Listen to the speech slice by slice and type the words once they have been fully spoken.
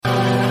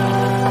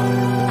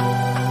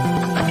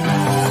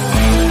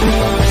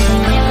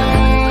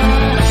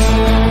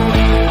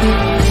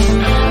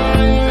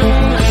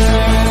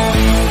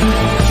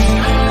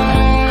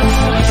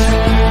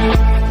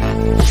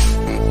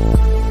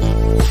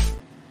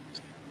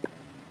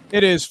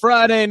It is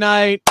Friday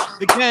night.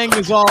 The gang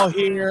is all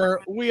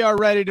here. We are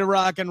ready to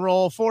rock and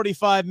roll.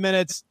 45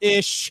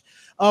 minutes-ish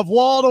of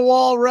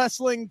wall-to-wall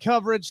wrestling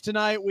coverage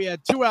tonight. We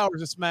had 2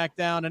 hours of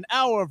SmackDown, an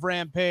hour of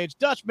Rampage.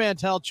 Dutch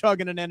Mantell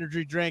chugging an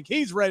energy drink.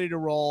 He's ready to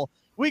roll.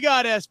 We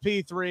got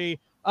SP3.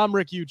 I'm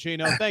Rick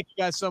Ucchino. Thank you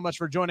guys so much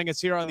for joining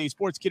us here on the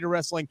Sportskeeda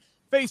Wrestling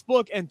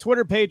Facebook and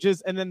Twitter pages,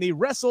 and then the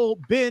Wrestle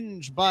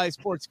Binge by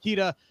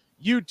Sportskeeda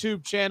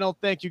YouTube channel.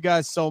 Thank you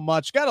guys so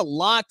much. Got a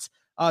lot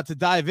to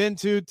dive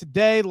into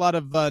today. A lot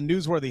of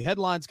newsworthy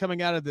headlines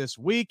coming out of this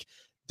week.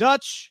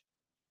 Dutch,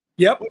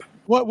 yep.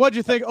 What'd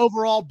you think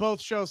overall both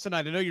shows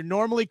tonight? I know you're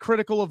normally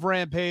critical of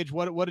Rampage.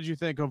 What did you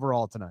think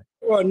overall tonight?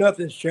 Well,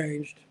 nothing's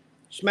changed.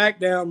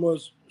 SmackDown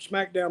was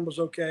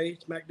okay.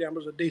 SmackDown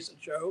was a decent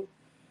show.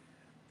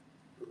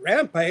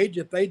 Rampage,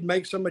 if they'd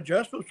make some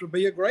adjustments, would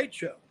be a great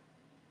show.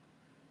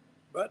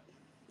 But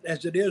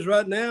as it is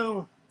right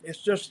now,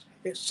 it's just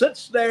it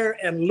sits there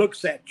and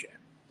looks at you.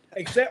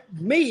 Except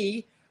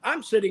me,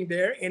 I'm sitting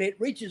there and it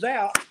reaches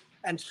out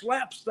and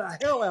slaps the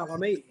hell out of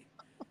me.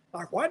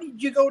 Like, why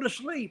did you go to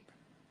sleep?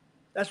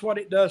 That's what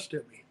it does to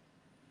me.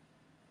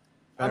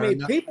 I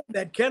mean, people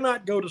that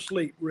cannot go to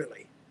sleep,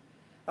 really.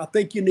 I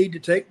think you need to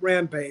take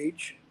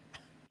Rampage,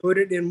 put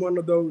it in one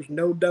of those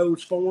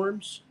no-dose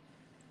forms,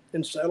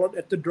 and sell it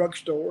at the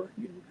drugstore.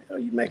 You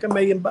make $1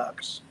 million.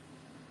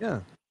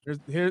 Yeah.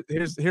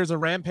 Here's a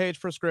Rampage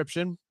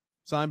prescription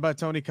signed by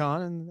Tony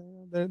Khan, and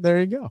there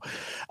you go.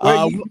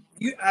 Well,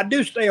 I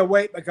do stay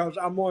awake because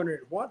I'm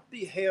wondering what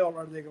the hell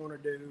are they going to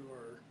do?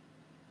 Or,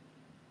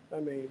 I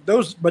mean,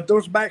 those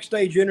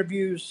backstage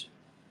interviews,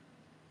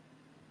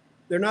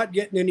 they're not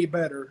getting any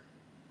better.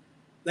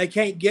 They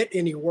can't get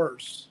any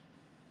worse.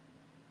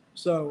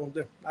 So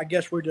I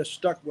guess we're just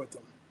stuck with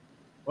them.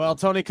 Well,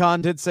 Tony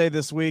Khan did say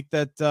this week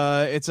that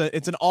it's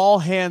an all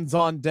hands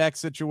on deck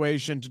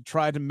situation to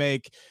try to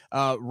make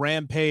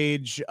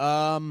Rampage,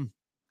 I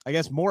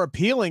guess, more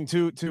appealing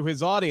to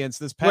his audience.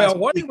 This past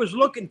what he was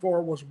looking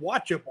for was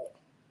watchable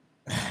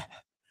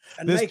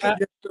and make it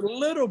just a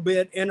little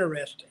bit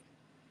interesting.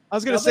 I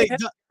was going to say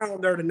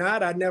on there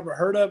tonight. I'd never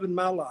heard of in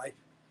my life.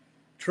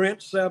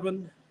 Trent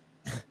Seven,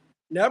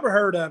 never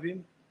heard of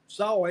him.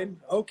 Saw him.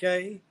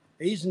 Okay,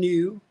 he's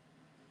new,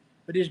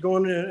 but he's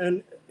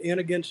going in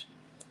against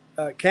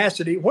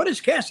Cassidy. What is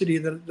Cassidy?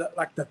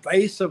 Like the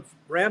face of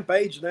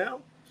Rampage now?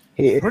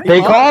 They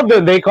called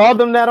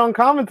him that on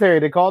commentary.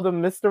 They called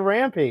him Mr.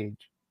 Rampage.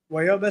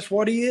 Well, that's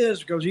what he is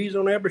because he's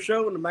on every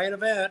show in the main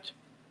event.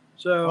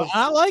 So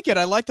I like it.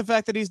 I like the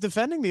fact that he's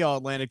defending the All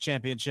Atlantic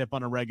Championship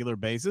on a regular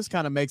basis.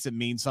 Kind of makes it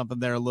mean something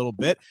there a little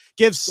bit.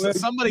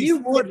 Somebody you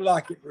would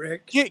like it,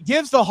 Rick.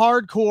 Gives the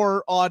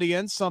hardcore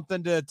audience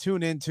something to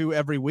tune into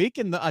every week,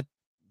 and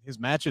his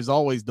matches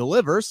always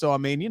deliver. So I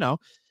mean,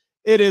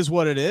 it is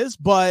what it is.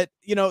 But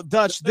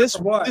Dutch, this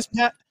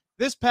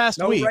past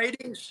no week,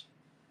 ratings.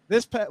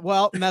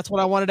 And that's what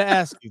I wanted to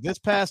ask you. This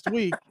past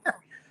week,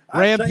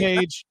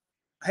 Rampage.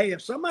 Hey,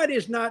 if somebody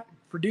is not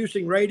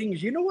producing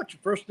ratings, you know what the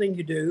first thing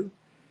you do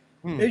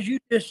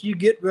is you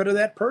get rid of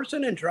that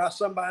person and try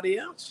somebody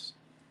else.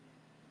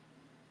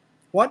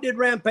 What did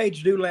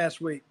Rampage do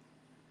last week?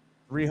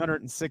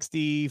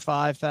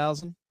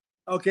 365,000.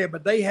 Okay,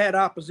 but they had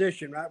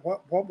opposition, right?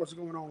 What was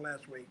going on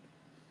last week?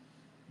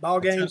 Ball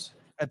games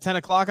at 10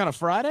 o'clock on a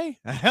Friday?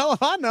 Hell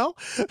if I know.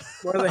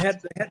 Well, they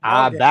had that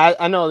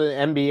I know the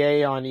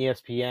NBA on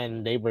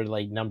ESPN, they were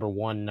like number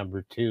 1,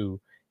 number 2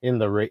 in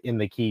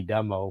the key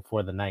demo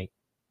for the night.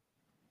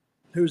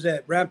 Who's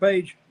that?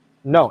 Rampage?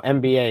 No,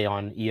 NBA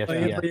on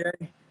ESPN.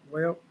 NBA?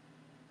 Well,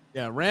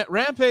 yeah,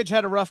 Rampage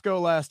had a rough go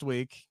last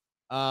week.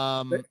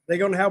 They're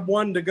going to have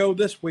one to go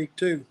this week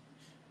too.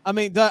 I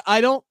mean,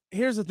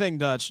 here's the thing,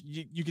 Dutch.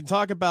 You can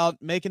talk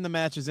about making the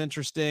matches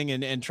interesting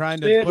and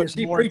trying to put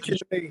more. Preaching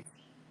to me?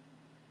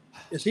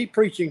 Is he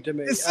preaching to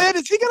me? Sid,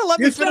 is he going to let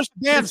me finish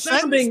a damn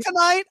sentence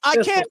tonight? I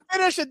can't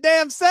finish a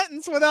damn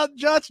sentence without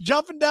Dutch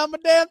jumping down my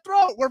damn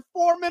throat. We're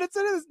 4 minutes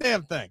into this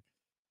damn thing.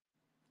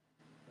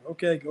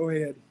 Okay, go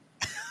ahead.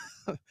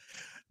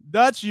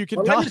 Dutch, you can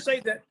talk. Let me say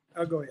that.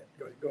 Oh, go ahead.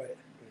 Go ahead.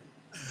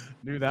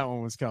 Knew that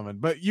one was coming.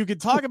 But you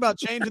could talk about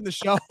changing the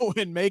show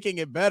and making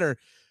it better.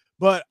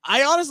 But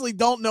I honestly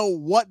don't know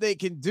what they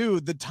can do.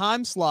 The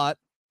time slot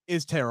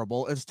is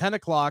terrible. It's 10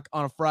 o'clock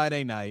on a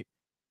Friday night,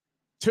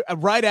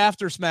 right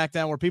after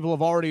SmackDown, where people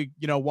have already,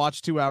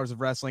 watched 2 hours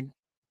of wrestling,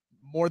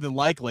 more than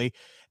likely.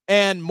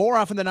 And more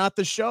often than not,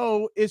 the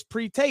show is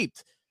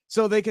pre-taped.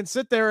 So they can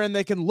sit there and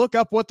they can look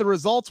up what the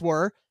results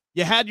were.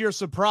 You had your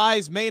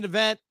surprise main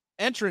event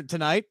entrant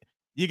tonight.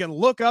 You can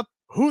look up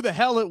who the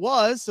hell it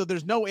was, so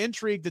there's no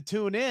intrigue to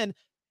tune in.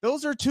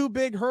 Those are two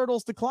big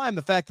hurdles to climb.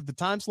 The fact that the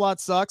time slot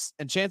sucks,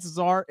 and chances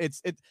are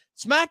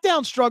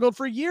SmackDown struggled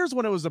for years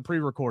when it was a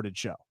pre-recorded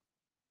show.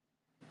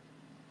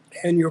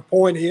 And your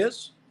point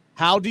is?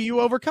 How do you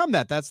overcome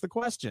that? That's the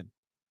question.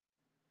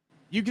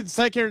 You can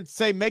sit here and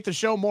say, make the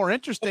show more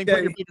interesting,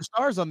 put your bigger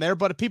stars on there,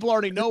 but if people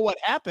already know what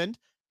happened.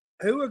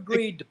 Who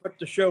agreed to put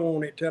the show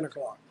on at 10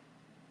 o'clock?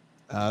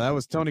 That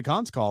was Tony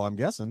Khan's call, I'm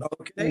guessing.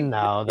 Okay.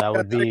 No, that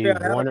would be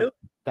Warner.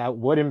 That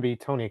wouldn't be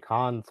Tony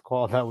Khan's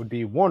call. That would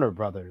be Warner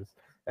Brothers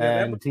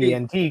and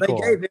TNT they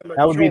call. gave him a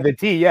That would be choice. the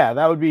T. Yeah,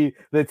 that would be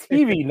the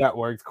TV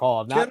network's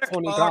call, not 10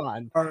 Tony o'clock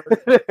Khan. or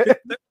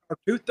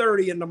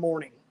 2:30 in the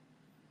morning.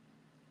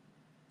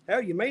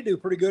 Hell, you may do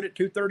pretty good at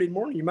 2:30 in the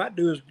morning. You might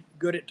do as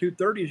good at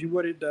 2:30 as you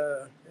would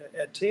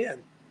at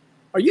 10.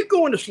 Are you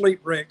going to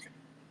sleep, Rick?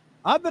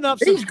 I've been up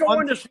He's since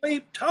going to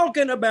sleep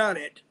talking about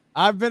it.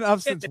 I've been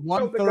up since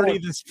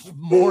 1:30 this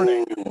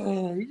morning.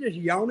 He's just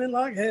yawning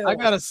like hell. I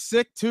got a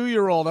sick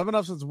 2-year-old. I've been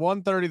up since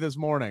 1:30 this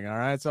morning. All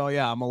right. So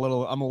yeah, I'm a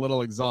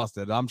little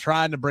exhausted. I'm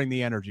trying to bring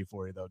the energy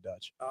for you though,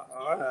 Dutch. All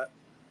right.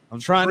 I'm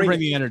trying to bring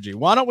the energy.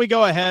 Why don't we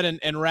go ahead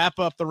and wrap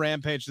up the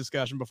Rampage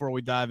discussion before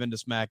we dive into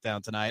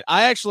SmackDown tonight?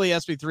 I actually,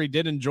 SP3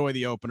 did enjoy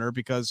the opener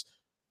because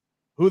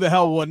who the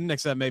hell wouldn't,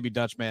 except maybe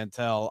Dutch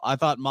Mantell. I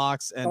thought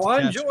Mox and I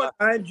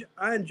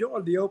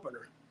enjoyed the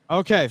opener.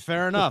 Okay,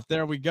 fair enough.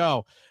 There we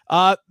go.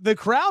 The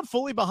crowd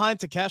fully behind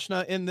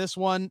Takeshna in this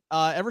one.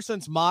 Ever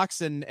since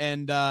Mox and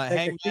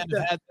Hangman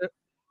have had their...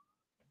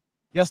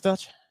 Yes,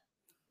 Dutch?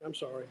 I'm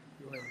sorry.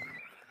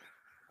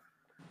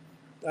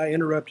 I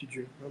interrupted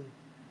you.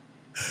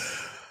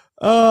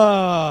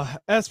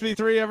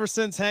 SP3, ever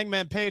since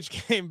Hangman Page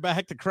came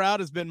back, the crowd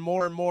has been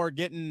more and more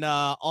getting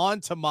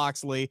onto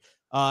Moxley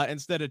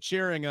instead of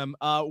cheering him.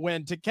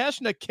 When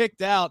Takeshna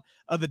kicked out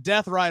of the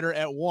Death Rider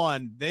at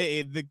 1,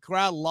 the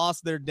crowd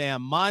lost their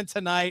damn mind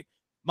tonight.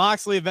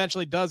 Moxley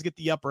eventually does get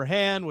the upper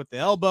hand with the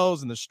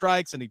elbows and the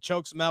strikes, and he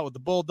chokes him out with the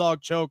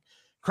Bulldog choke.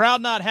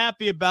 Crowd not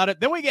happy about it.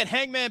 Then we get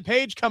Hangman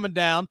Page coming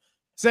down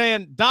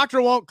saying,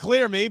 doctor won't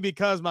clear me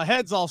because my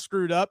head's all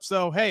screwed up.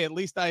 So, hey, at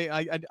least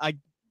I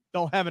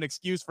don't have an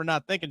excuse for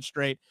not thinking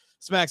straight.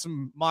 Smacks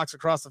some Mox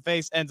across the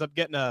face, ends up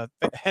getting a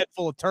head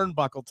full of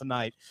turnbuckle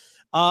tonight.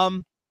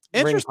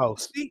 Ring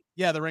post.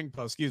 Yeah, the ring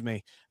post, excuse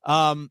me.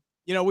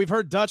 We've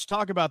heard Dutch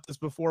talk about this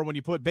before. When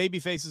you put baby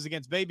faces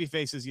against baby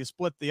faces, you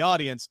split the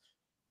audience.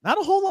 Not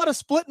a whole lot of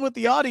splitting with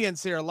the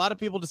audience here. A lot of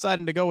people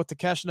deciding to go with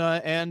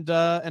Takeshna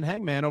and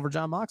Hangman over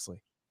Jon Moxley.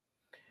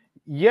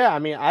 Yeah, I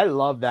mean, I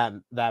love that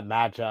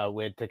match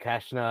with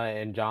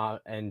Takeshna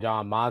and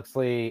Jon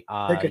Moxley.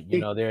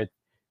 There are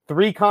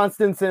 3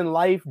 constants in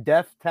life: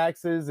 death,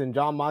 taxes, and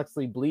Jon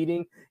Moxley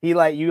bleeding.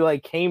 You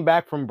came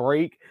back from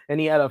break and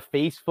he had a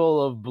face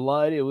full of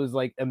blood. It was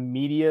like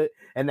immediate,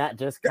 and that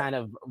just kind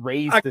of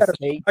raised the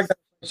stakes. I got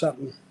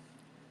something.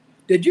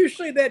 Did you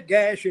see that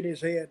gash in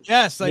his head?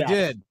 Yes, I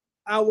did.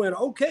 I went,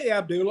 okay,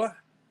 Abdullah,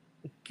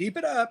 keep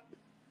it up.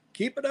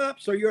 Keep it up,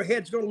 so your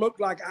head's going to look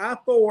like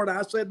I-4 and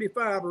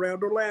I-75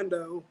 around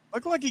Orlando.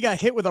 Looked like he got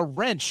hit with a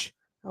wrench.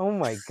 Oh,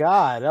 my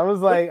God. I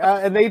was like,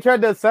 and they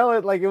tried to sell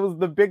it like it was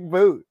the big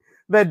boot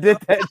that did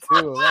that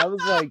to him. I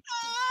was like,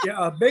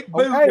 yeah, a big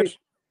boot. Okay.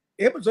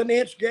 It was an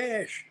inch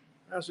gash.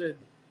 I said,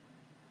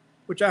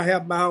 which I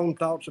have my own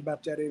thoughts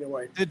about that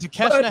anyway. Did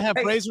Takeshna have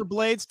razor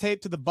blades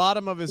taped to the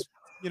bottom of his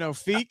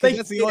feet? Because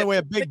that's the only way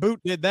a big boot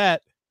did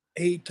that.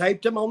 He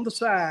taped them on the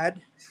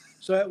side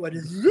so it would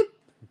zip.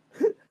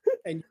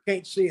 And you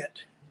can't see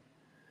it.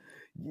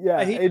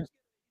 Yeah, he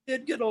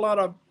did get a lot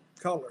of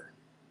color.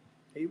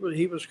 He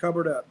was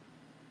covered up.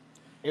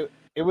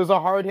 It was a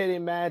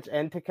hard-hitting match,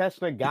 and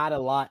Takeshna got a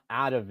lot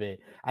out of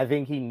it. I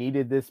think he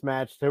needed this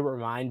match to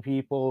remind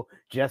people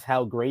just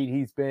how great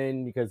he's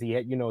been, because he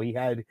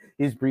had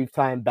his brief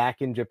time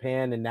back in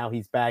Japan, and now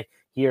he's back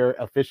here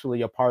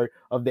officially a part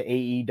of the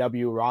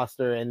AEW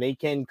roster, and they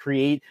can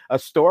create a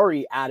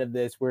story out of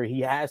this where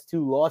he has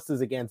 2 losses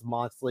against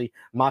Moxley.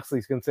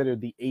 Moxley's considered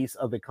the ace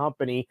of the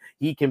company.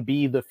 He can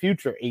be the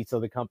future ace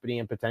of the company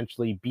and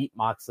potentially beat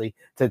Moxley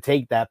to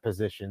take that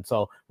position.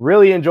 So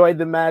really enjoyed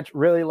the match.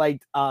 Really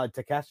liked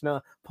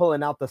Takeshna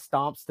pulling out the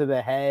stomps to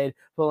the head,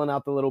 pulling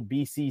out the little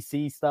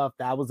BCC stuff.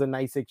 That was a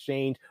nice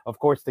exchange. Of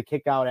course, the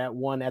kick out at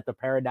 1 at the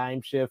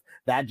paradigm shift,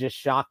 that just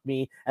shocked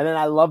me. And then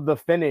I love the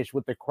finish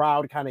with the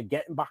crowd kind of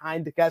getting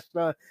behind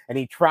Takeshna, and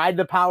he tried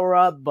to power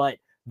up, but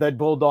the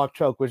Bulldog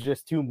choke was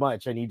just too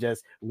much, and he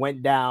just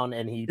went down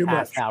and he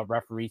passed out.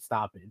 Referee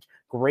stoppage.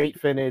 Great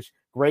finish,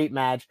 great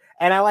match.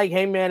 And I like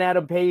Hangman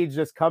Adam Page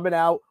just coming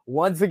out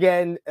once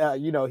again.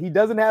 He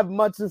doesn't have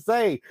much to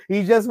say.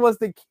 He just wants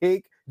to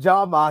kick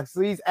Jon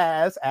Moxley's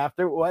ass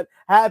after what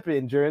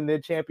happened during the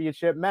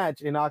championship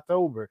match in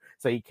October.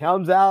 So he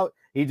comes out,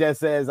 he just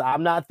says,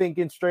 I'm not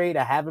thinking straight.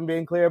 I haven't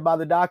been cleared by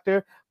the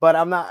doctor, but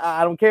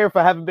I don't care if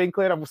I haven't been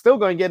cleared. I'm still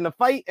going to get in a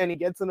fight. And he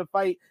gets in a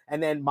fight,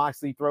 and then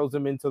Moxley throws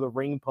him into the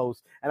ring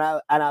post. And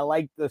I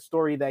like the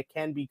story that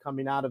can be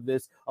coming out of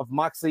this, of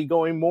Moxley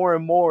going more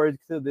and more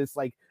to this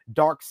like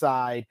dark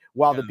side,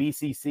 while the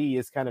BCC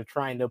is kind of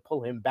trying to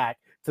pull him back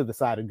to the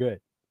side of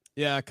good.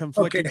 Yeah,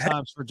 conflicting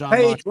times for Jon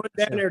Page Moxley. went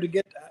down there to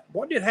get.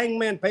 What did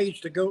Hangman Page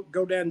to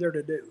go down there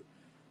to do?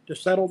 To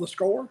settle the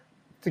score?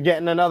 To get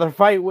in another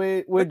fight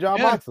with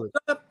Jon Moxley.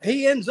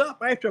 He ends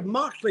up, after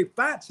Moxley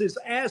fights his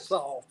ass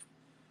off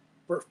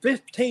for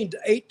 15 to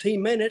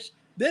 18 minutes,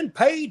 then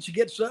Page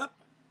gets up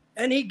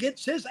and he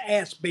gets his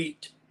ass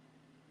beat.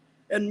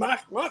 And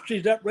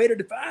Moxley's up ready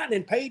to fight,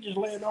 and Page is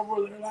laying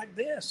over there like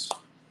this.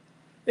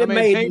 It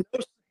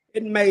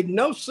made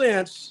no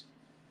sense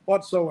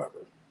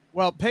whatsoever.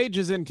 Well, Paige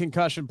is in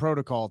concussion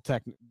protocol.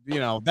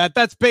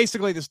 That's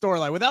basically the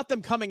storyline. Without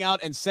them coming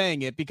out and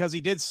saying it, because he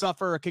did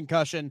suffer a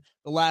concussion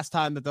the last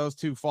time that those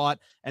two fought,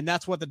 and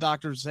that's what the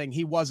doctors are saying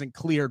he wasn't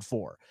cleared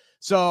for.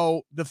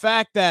 So the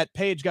fact that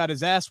Paige got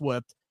his ass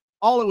whipped,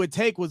 all it would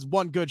take was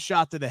one good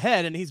shot to the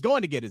head, and he's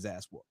going to get his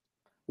ass whooped.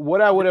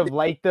 What I would have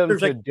liked them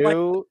to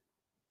do.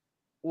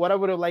 What I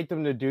would have liked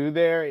them to do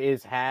there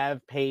is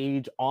have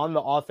Paige on the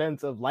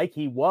offensive like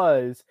he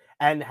was,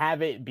 and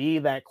have it be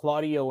that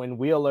Claudio and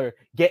Wheeler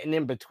getting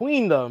in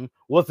between them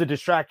was the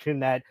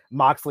distraction that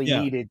Moxley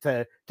needed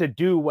to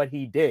do what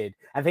he did.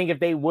 I think if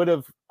they would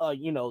have,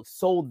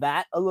 sold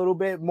that a little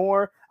bit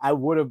more, I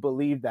would have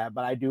believed that.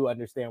 But I do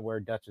understand where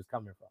Dutch is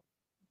coming from.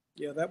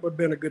 Yeah, that would have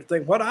been a good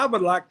thing. What I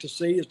would like to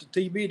see is the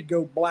TV to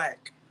go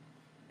black,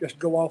 just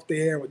go off the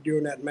air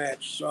during that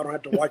match, so I don't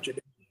have to watch it.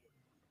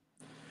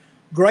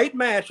 Great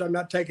match. I'm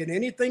not taking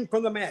anything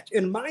from the match.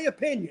 In my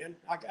opinion,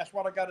 that's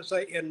what I got to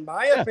say. In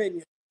my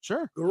opinion,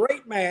 sure,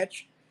 great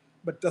match.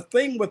 But the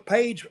thing with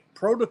Paige,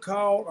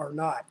 protocol or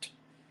not,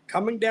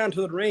 coming down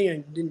to the ring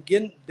and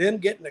then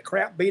getting the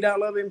crap beat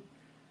out of him,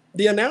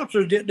 the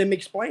announcers didn't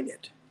explain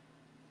it.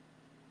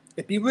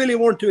 If you really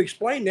wanted to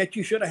explain that,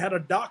 you should have had a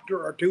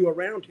doctor or two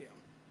around him.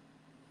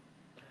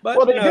 But,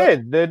 well, they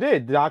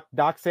did.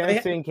 Doc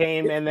Sampson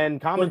came, and then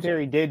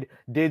commentary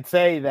did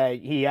say that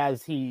he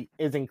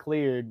isn't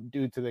cleared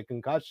due to the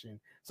concussion.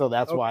 So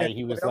that's why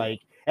he was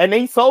and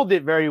they sold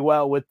it very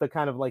well with the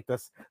kind of like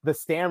the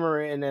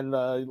stammering and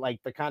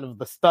the kind of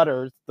the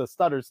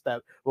stutter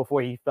step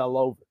before he fell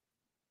over.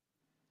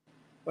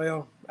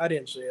 Well, I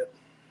didn't see it.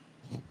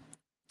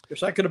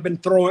 Because I could have been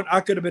throwing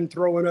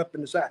up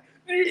in the side.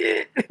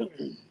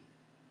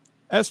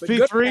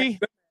 SP3.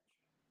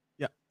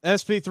 Yeah,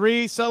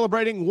 SP3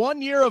 celebrating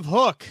 1 year of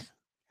Hook.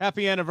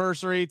 Happy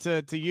anniversary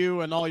to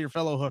you and all your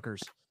fellow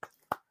hookers.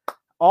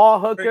 All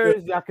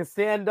hookers, y'all can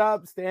stand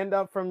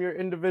up from your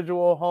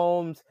individual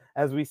homes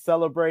as we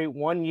celebrate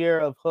 1 year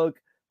of Hook,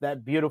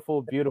 that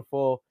beautiful,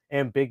 beautiful,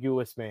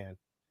 ambiguous man.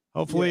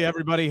 Hopefully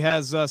everybody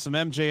has some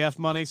MJF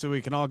money so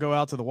we can all go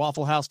out to the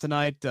Waffle House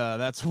tonight.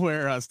 That's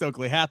where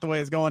Stokely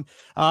Hathaway is going.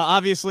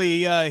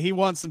 Obviously, he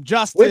wants some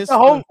justice.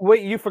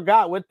 You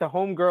forgot with the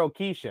homegirl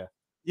Keisha.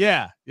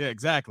 Yeah,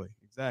 exactly.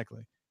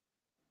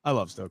 I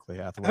love Stokely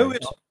Hathaway. Who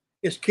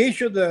is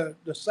Keisha the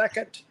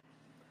second?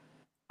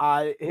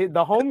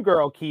 The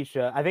homegirl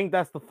Keisha, I think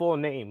that's the full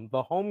name.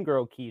 The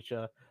homegirl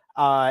Keisha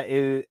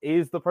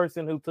is the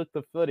person who took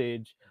the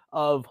footage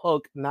of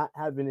Hook not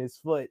having his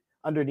foot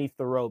underneath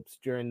the ropes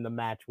during the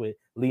match with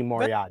Lee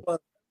Moriarty.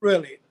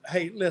 Really?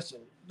 Hey, listen,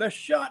 the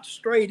shot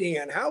straight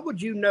in. How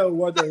would you know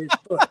whether his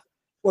foot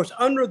was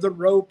under the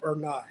rope or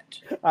not?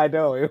 I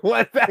know it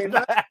was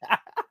that.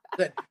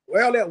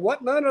 Well, it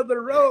wasn't under the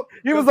rope.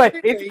 He was like,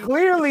 it's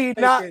clearly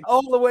not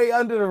all the way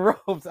under the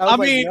ropes. I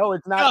mean, no,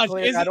 it's not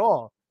clear at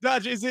all.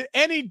 Dutch, is it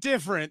any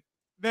different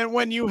than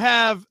when you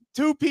have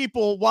two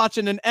people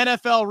watching an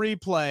NFL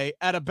replay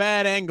at a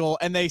bad angle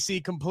and they see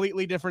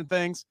completely different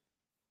things?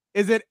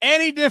 Is it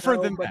any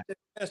different than that?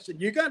 Listen,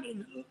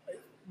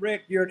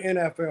 Rick, you're an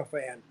NFL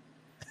fan.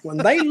 When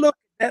they look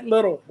at that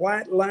little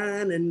white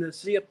line and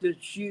see if the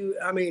shoe,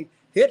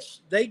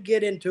 they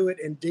get into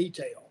it in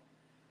detail.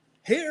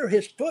 Here,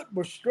 his foot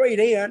was straight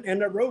in and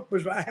the rope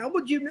was right. How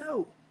would you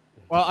know?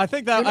 Well, I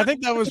think that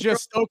was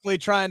just Stokely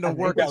trying to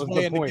work his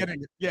way into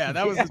getting. Yeah,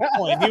 that was his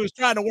point. He was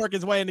trying to work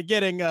his way into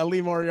getting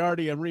Lee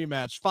Moriarty a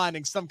rematch,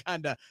 finding some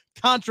kind of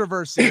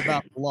controversy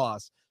about the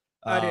loss.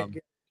 I didn't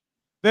get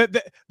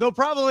They'll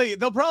probably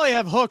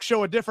have Hook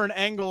show a different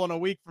angle in a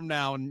week from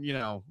now, and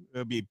it'll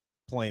be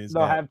plain as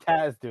they'll bad. have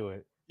Taz do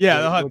it. Yeah,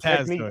 they'll have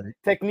Taz do it.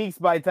 Techniques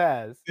by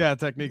Taz. Yeah,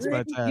 techniques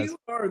by Taz. You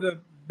are the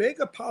big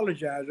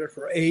apologizer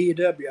for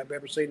AEW I've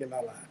ever seen in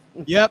my life.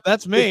 Yep,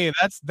 that's me.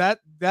 That's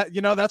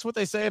what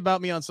they say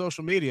about me on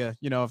social media.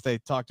 If they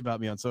talked about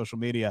me on social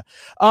media.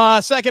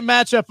 Second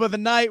matchup of the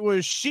night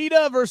was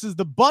Shida versus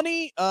the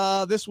Bunny.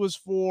 This was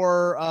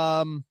for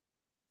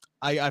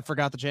I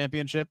forgot the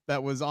championship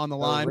that was on the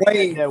line.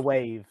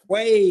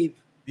 Wave.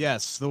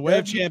 Yes, the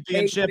Wave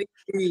Championship.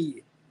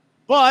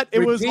 But it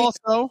was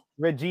also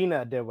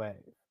Regina de Wave.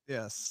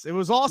 Yes, it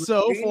was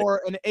also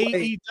for an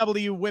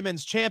AEW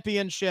Women's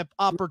Championship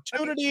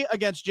opportunity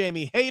against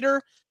Jamie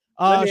Hayter.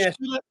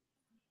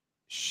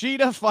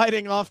 Shida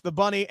fighting off the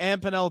Bunny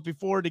and Penelope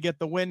Ford to get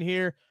the win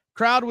here.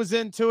 Crowd was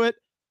into it.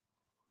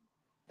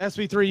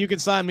 SP3, you can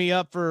sign me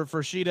up for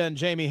Shida and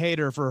Jamie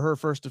Hayter for her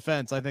first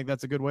defense. I think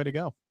that's a good way to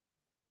go.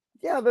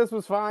 Yeah, this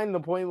was fine. The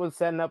point was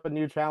setting up a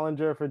new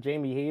challenger for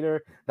Jamie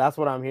Hayter. That's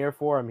what I'm here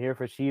for. I'm here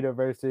for Shida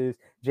versus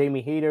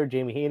Jamie Hayter.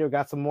 Jamie Hayter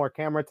got some more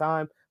camera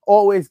time.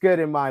 Always good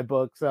in my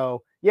book.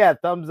 So, yeah,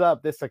 thumbs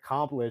up. This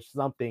accomplished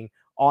something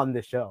on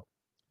the show.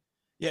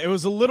 Yeah, it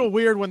was a little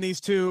weird when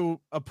these two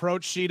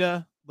approached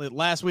Shida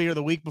last week or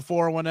the week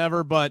before,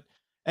 whenever. But,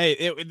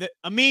 hey,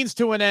 a means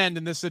to an end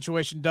in this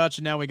situation, Dutch.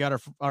 And now we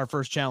got our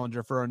first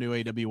challenger for our new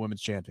AEW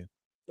Women's Champion.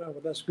 Oh,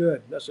 well, that's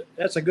good.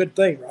 That's a good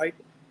thing, right?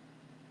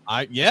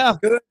 Yeah.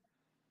 Good.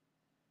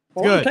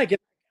 Well, good.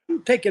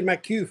 I'm taking my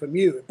cue from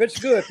you. If it's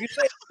good, if you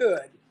say it's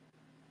good,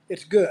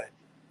 it's good.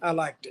 I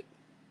liked it.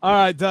 All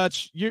right,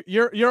 Dutch,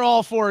 you're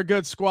all for a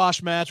good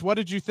squash match. What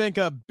did you think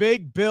of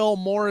Big Bill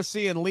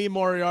Morrissey and Lee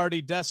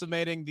Moriarty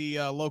decimating the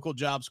local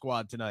job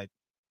squad tonight?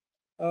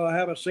 Oh, I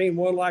haven't seen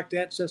one like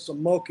that since the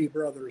Mulkey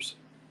brothers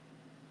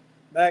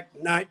back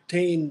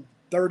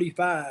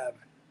 1935.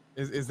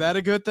 Is that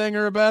a good thing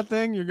or a bad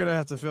thing? You're gonna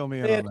have to fill me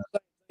in on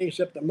that.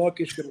 Except the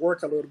Mulkeys could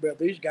work a little bit.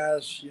 These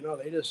guys,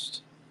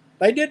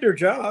 they did their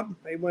job.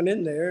 They went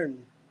in there,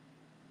 and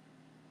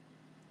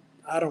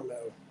I don't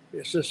know.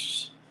 It's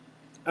just,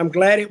 I'm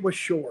glad it was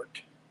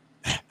short.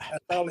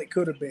 That's all it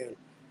could have been.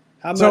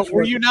 So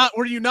were you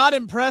not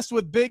impressed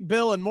with Big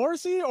Bill and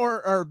Morrissey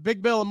or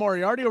Big Bill and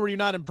Moriarty, or were you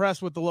not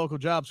impressed with the local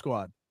job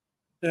squad?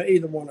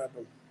 Either one of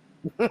them.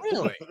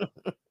 Really?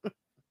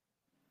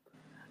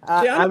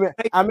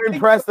 I'm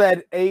impressed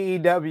that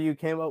AEW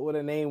came up with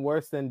a name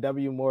worse than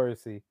W.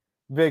 Morrissey.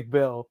 Big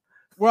Bill.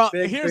 Well,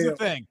 here's the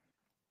thing.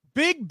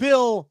 Big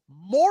Bill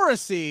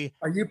Morrissey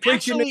are you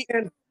preaching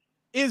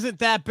isn't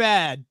that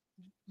bad.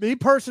 Me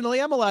personally,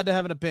 I'm allowed to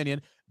have an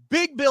opinion.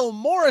 Big Bill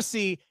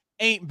Morrissey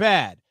ain't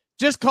bad.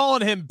 Just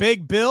calling him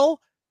Big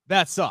Bill,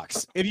 that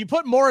sucks. If you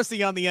put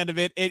Morrissey on the end of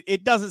it,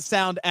 it doesn't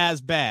sound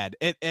as bad.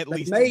 At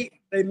least they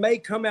may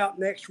come out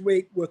next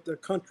week with the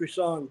country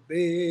song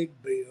Big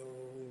Bill.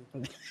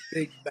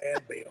 Big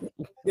Bad Bill.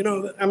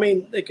 I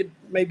mean, they could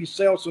maybe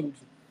sell some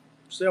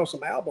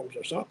albums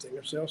or something,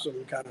 or sell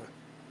some kind of.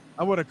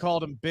 I would have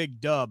called him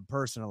Big Dub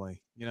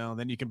personally.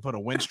 Then you can put a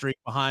win streak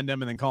behind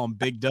him and then call him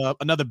Big Dub.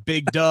 Another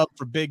Big Dub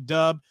for Big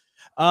Dub.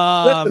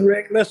 Listen,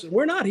 Rick. Listen,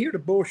 we're not here to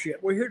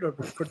bullshit. We're here to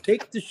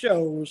critique the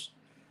shows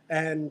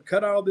and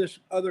cut all this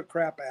other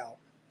crap out.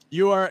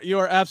 You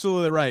are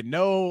absolutely right.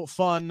 No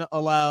fun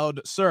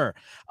allowed, sir.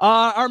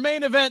 Our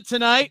main event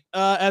tonight,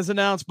 as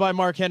announced by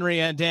Mark Henry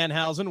and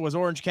Danhausen, was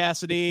Orange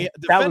Cassidy.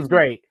 That was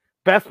great.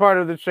 Best part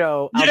of the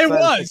show. Yeah, it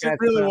was. It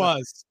really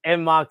was.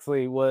 And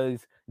Moxley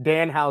was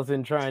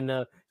Danhausen trying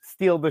to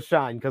steal the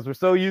shine because we're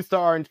so used to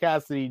Orange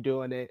Cassidy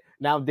doing it.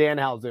 Now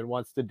Danhausen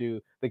wants to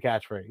do the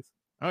catchphrase.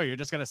 Oh, you're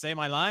just gonna say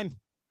my line?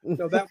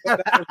 No, that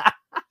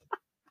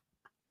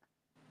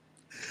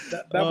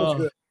was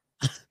good.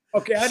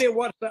 Okay, I didn't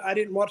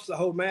watch the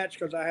whole match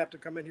because I have to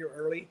come in here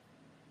early.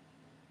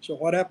 So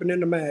what happened in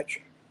the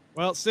match?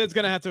 Well, Sid's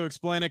gonna have to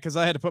explain it because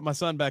I had to put my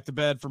son back to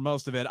bed for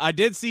most of it. I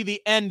did see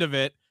the end of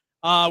it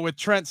with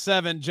Trent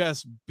Seven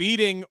just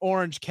beating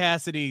Orange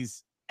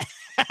Cassidy's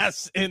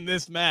ass in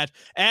this match,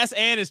 ass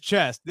and his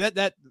chest.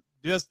 That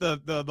just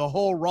the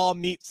whole raw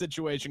meat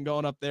situation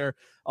going up there,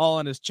 all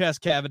in his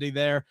chest cavity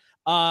there.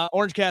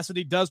 Orange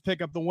Cassidy does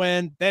pick up the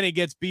win. Then he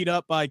gets beat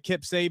up by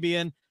Kip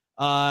Sabian.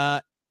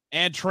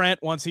 And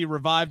Trent, once he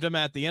revived him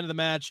at the end of the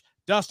match.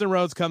 Dustin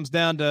Rhodes comes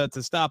down to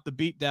stop the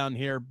beat down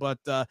here. But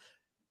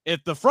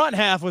if the front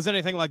half was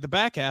anything like the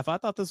back half, I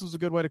thought this was a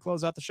good way to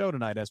close out the show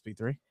tonight,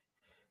 SP3.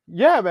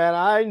 Yeah, man,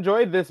 I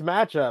enjoyed this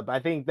matchup. I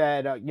think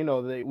that,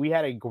 we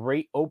had a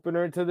great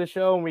opener to the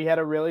show, and we had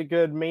a really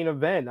good main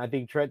event. I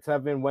think Trent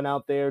Seven went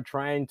out there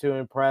trying to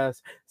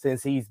impress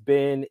since he's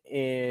been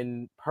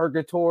in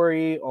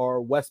purgatory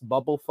or West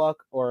Bubblefuck,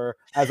 or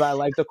as I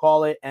like to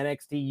call it,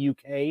 NXT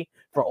UK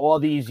for all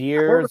these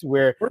years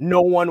where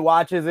no one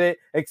watches it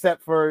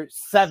except for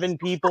 7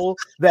 people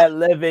that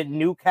live in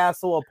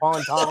Newcastle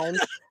upon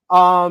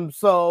Tyne.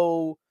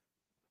 So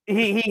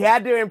he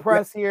had to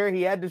impress here.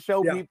 He had to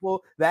show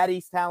people that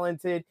he's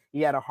talented. He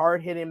had a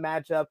hard-hitting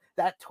matchup.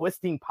 That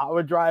twisting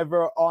power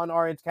driver on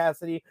Orange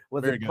Cassidy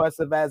was very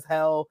impressive good. As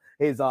hell.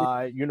 His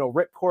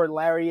ripcord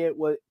lariat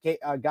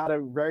got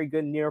a very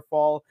good near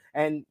fall,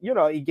 and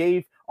he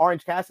gave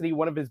Orange Cassidy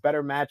one of his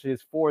better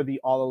matches for the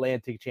All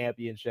Atlantic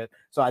Championship.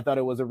 So I thought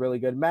it was a really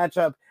good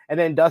matchup. And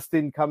then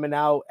Dustin coming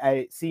out.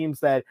 It seems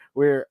that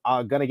we're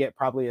gonna get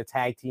probably a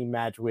tag team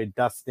match with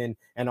Dustin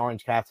and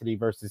Orange Cassidy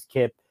versus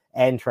Kip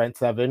and Trent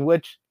Seven,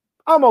 which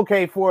I'm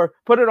okay for.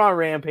 Put it on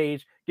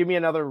Rampage. Give me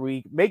another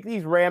week. Make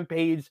these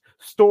Rampage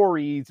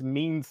stories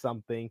mean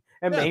something,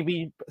 and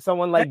maybe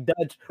someone like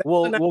Dutch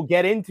will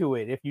get into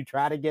it if you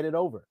try to get it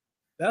over.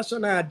 That's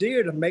an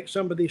idea to make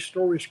some of these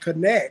stories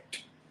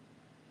connect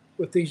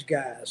with these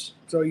guys.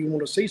 So you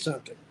want to see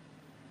something.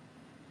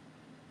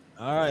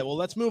 All right. Well,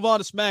 let's move on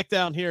to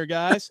SmackDown here,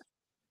 guys.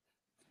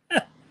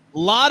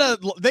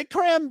 They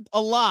crammed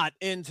a lot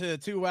into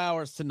 2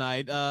 hours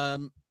tonight.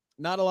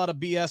 Not a lot of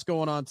BS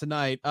going on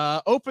tonight.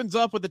 Opens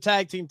up with the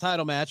tag team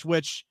title match,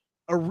 which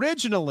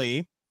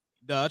originally,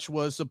 Dutch,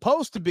 was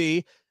supposed to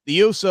be the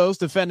Usos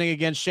defending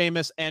against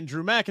Sheamus and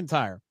Drew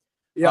McIntyre.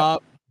 Yeah.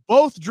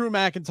 Both Drew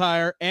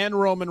McIntyre and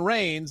Roman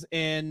Reigns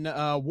in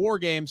War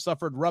Games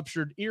suffered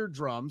ruptured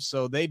eardrums,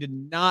 so they did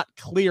not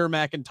clear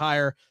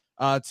McIntyre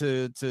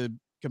to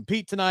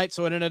compete tonight.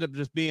 So it ended up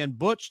just being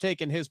Butch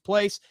taking his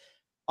place.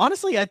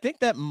 Honestly, I think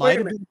that might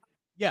have been.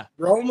 Yeah.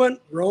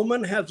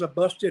 Roman has a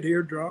busted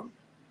eardrum.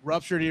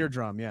 Ruptured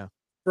eardrum, yeah.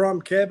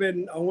 From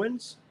Kevin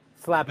Owens?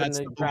 Slapping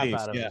the crap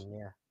out of him,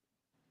 yeah.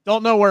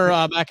 Don't know where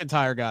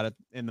McIntyre got it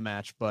in the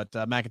match, but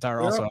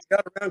McIntyre also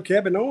got around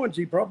Kevin Owens.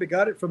 He probably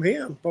got it from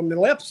him, from the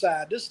left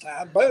side this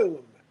time. Boom.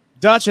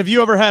 Dutch, have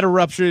you ever had a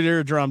ruptured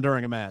eardrum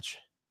during a match?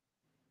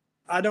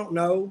 I don't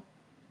know.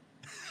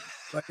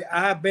 But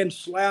I've been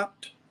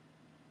slapped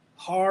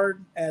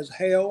hard as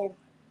hell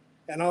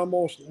and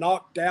almost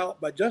knocked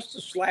out by just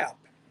a slap.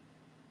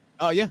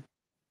 Oh yeah.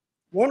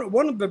 One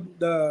of the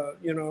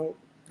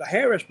the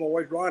Harris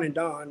boys, Ron and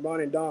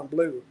Don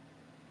Blue,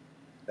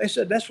 they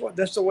said that's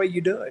the way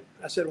you do it.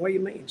 I said, what do you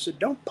mean? He said,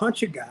 don't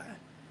punch a guy. I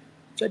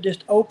said,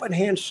 just open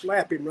hand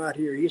slap him right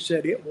here. He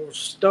said it will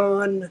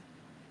stun.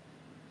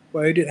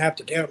 Well, he didn't have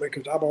to tell me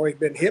because I've already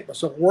been hit with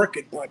some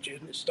working punches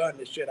and it stunned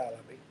the shit out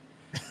of me.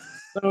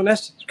 So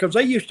that's because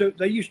they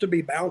used to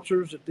be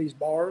bouncers at these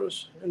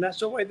bars, and that's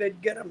the way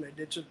they'd get them.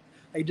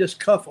 They just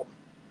cuff them.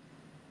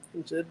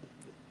 He said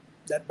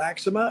that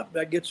backs them up.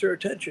 That gets their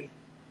attention.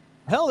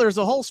 Hell, there's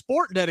a whole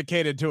sport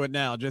dedicated to it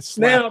now. Just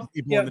slapping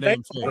people in the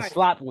damn face. The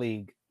slap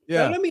league.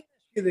 Yeah. Now, let me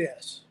ask you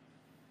this: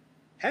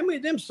 how many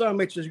of them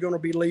summits is going to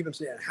be leaving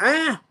saying,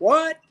 "Huh?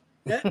 What?"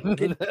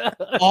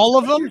 All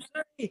of them.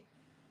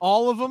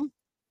 All of them.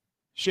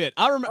 Shit,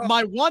 I remember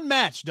my one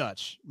match,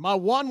 Dutch. My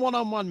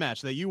one-on-one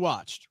match that you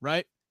watched,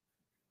 right?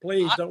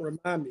 Please don't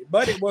remind me.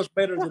 But it was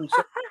better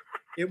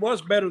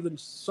than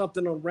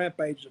something on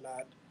Rampage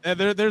tonight. And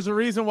there's a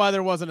reason why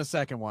there wasn't a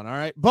second one. All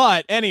right,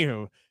 but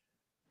anywho,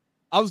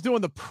 I was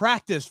doing the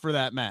practice for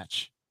that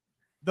match.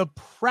 The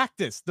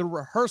practice, the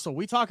rehearsal.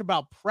 We talk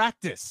about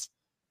practice.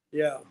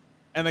 Yeah.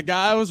 And the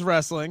guy I was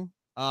wrestling,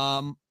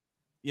 who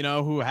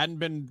hadn't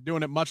been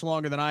doing it much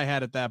longer than I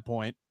had at that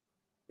point.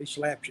 He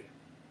slapped you.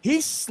 He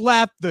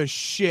slapped the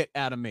shit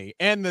out of me.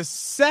 And the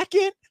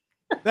second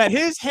that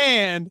his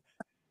hand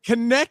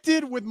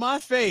connected with my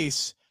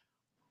face,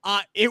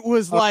 it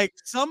was like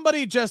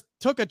somebody just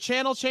took a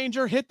channel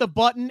changer, hit the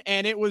button,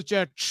 and it was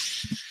just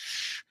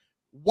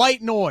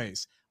white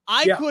noise.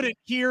 I couldn't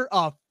hear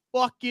a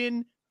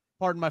fucking,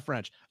 pardon my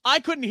French, I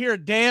couldn't hear a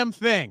damn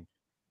thing.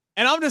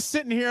 And I'm just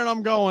sitting here and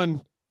I'm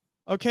going,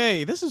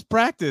 okay, this is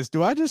practice.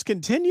 Do I just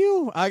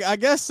continue? I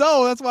guess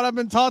so. That's what I've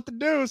been taught to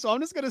do. So I'm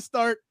just going to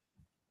start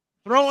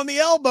throwing the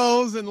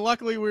elbows, and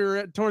luckily we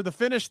were toward the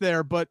finish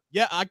there. But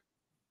yeah, I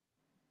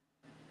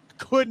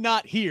could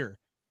not hear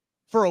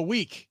for a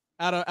week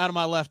out of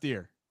my left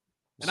ear,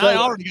 and I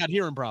already got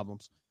hearing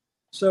problems.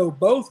 So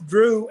both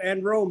Drew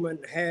and Roman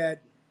had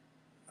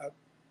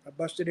a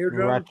busted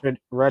eardrum.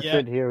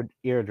 Ruptured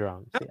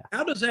eardrums.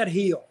 How does that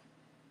heal?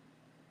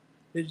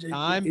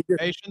 Time,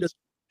 patience,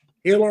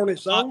 heal on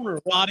its own,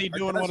 or body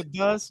doing what it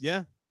does.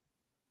 Yeah.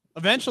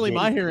 Eventually,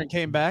 my hearing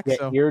came back.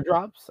 So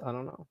eardrops. I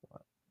don't know.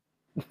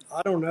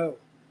 I don't know.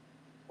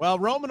 Well,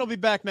 Roman will be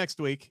back next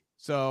week,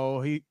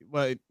 so he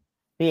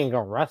ain't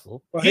gonna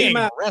wrestle. Well, he ain't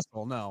gonna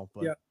wrestle, no.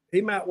 But. Yeah,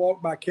 he might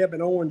walk by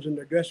Kevin Owens in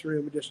the dressing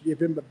room and just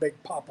give him a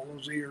big pop on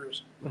those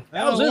ears.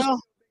 How's this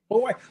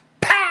boy?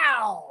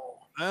 Pow!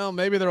 Well,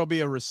 maybe there'll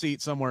be a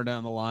receipt somewhere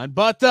down the line.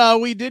 But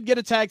we did get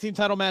a tag team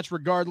title match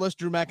regardless.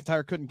 Drew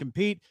McIntyre couldn't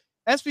compete.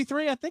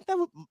 SP3, I think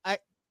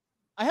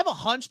I have a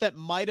hunch that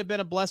might have been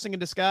a blessing in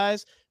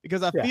disguise,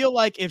 because I feel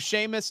like if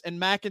Sheamus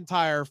and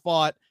McIntyre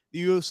fought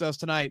the Usos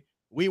tonight,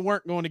 we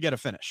weren't going to get a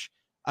finish.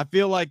 I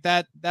feel like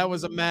that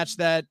was a match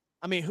that,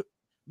 I mean,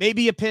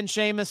 maybe a pin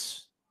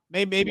Sheamus,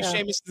 maybe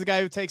Sheamus is the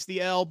guy who takes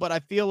the L, but I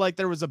feel like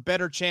there was a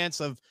better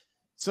chance of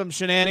some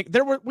shenanigans.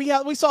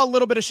 We saw a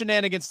little bit of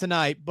shenanigans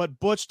tonight, but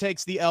Butch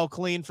takes the L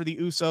clean for the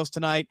Usos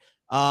tonight.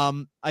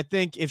 I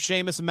think if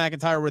Sheamus and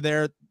McIntyre were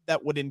there,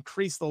 that would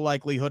increase the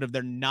likelihood of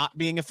there not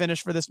being a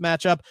finish for this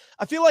matchup.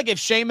 I feel like if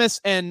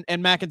Sheamus and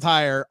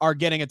McIntyre are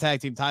getting a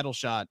tag team title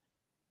shot,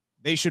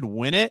 they should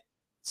win it.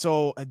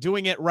 So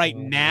doing it right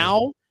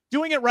now,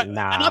 and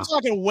I'm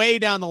talking way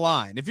down the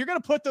line. If you're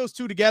going to put those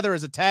two together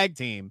as a tag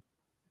team,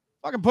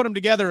 fucking put them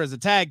together as a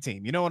tag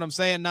team. You know what I'm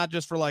saying? Not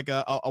just for like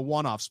a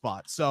one-off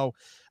spot. So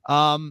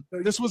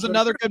this was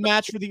another good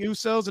match for the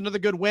Usos, another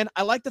good win.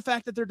 I like the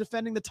fact that they're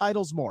defending the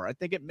titles more. I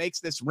think it makes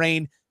this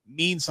reign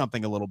mean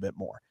something a little bit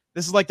more.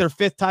 This is like their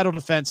 5th title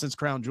defense since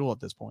Crown Jewel at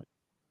this point.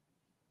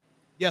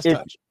 Yes,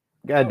 Dutch.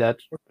 Go ahead,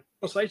 Dutch.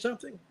 I'll say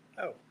something.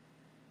 Oh,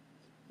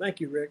 thank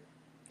you, Rick.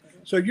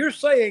 So you're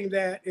saying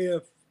that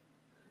if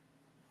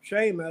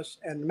Sheamus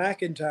and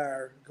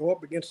McIntyre go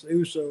up against the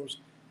Usos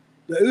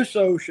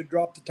should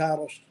drop the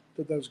titles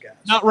to those guys?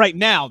 Not right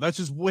now.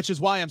 Which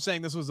is why I'm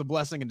saying this was a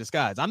blessing in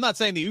disguise. I'm not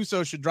saying the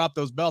Usos should drop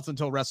those belts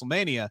until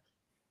WrestleMania.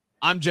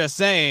 I'm just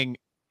saying,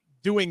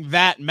 doing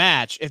that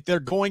match, if they're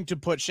going to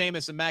put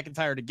Sheamus and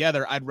McIntyre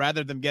together, I'd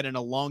rather them get an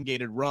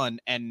elongated run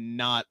and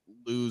not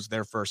lose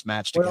their first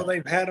match together. Well,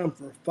 they've had them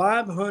for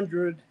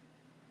 500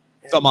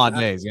 some odd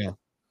days, yeah.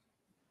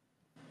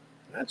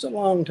 That's a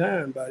long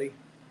time, buddy,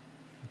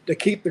 to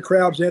keep the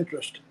crowd's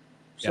interest.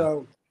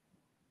 So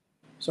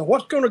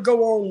what's going to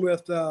go on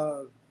with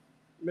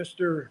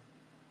Mr.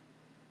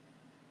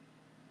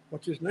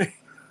 What's his name?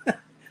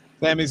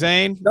 Sami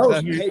Zayn?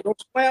 Those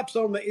slaps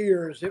on the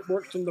ears, it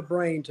works in the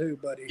brain too,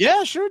 buddy.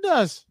 Yeah, sure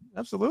does.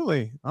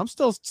 Absolutely. I'm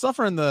still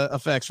suffering the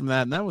effects from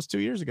that, and that was 2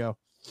 years ago.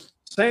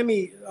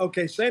 Sami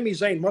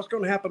Zayn, what's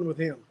going to happen with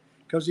him?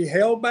 Because he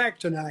held back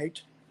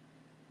tonight,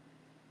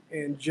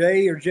 and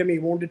Jay or Jimmy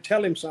wanted to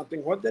tell him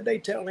something. What did they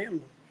tell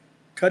him?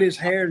 Cut his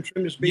hair and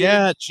trim his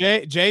beard?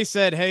 Yeah, Jay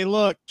said, hey,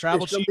 look,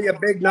 Tribal Chief. Chief. It's going to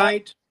be a big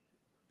night.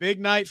 Big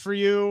night for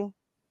you.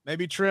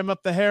 maybe trim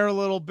up the hair a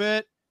little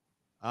bit,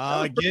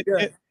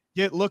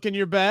 get looking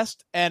your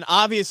best. And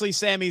obviously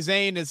Sami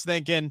Zayn is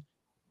thinking,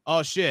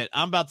 oh shit,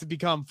 I'm about to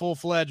become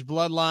full-fledged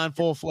Bloodline,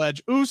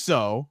 full-fledged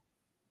Uso.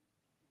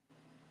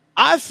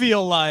 I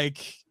feel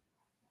like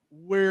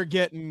we're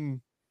getting,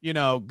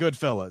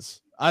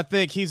 Goodfellas. I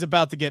think he's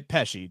about to get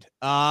peshied.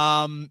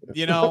 Like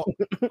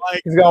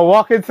he's gonna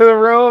walk into the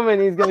room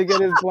and he's gonna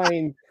get his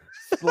plane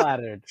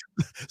splattered.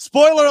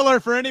 Spoiler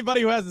alert for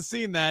anybody who hasn't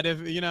seen that. If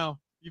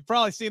you've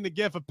probably seen the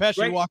gif of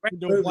Pesci walking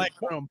into a blank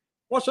room.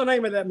 What's the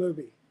name of that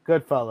movie?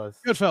 Goodfellas.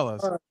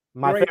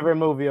 My favorite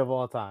movie of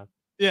all time.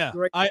 Yeah,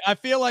 I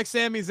feel like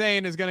Sami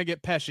Zayn is gonna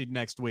get peshied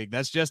next week.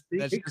 That's just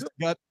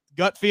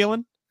gut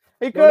feeling.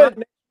 He could. No, not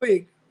next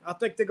week. I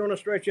think they're gonna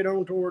stretch it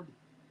on toward.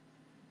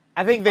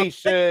 I think they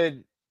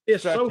should.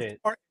 It's so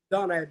far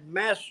done a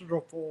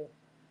masterful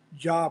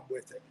job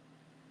with it.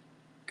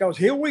 Because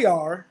here we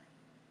are.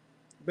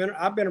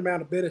 I've been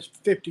around a bit as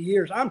 50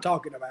 years. I'm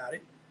talking about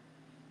it,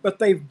 but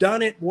they've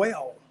done it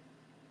well.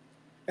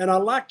 And I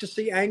like to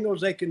see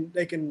angles they can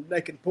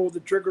pull the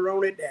trigger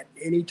on it at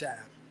any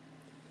time.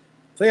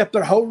 Say if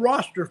their whole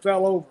roster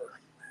fell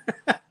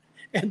over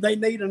and they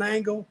need an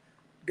angle,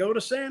 go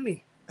to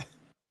Sammy.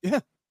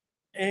 Yeah.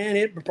 And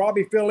it would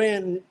probably fill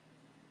in.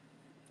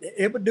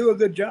 It would do a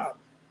good job.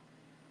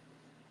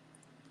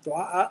 So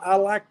I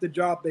like the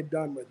job they've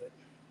done with it.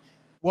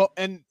 Well,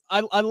 and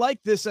I like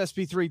this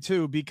SP3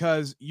 too,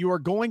 because you are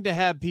going to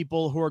have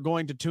people who are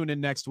going to tune in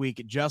next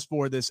week just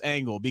for this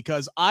angle,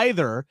 because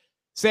either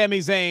Sami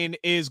Zayn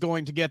is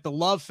going to get the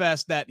love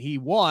fest that he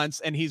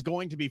wants and he's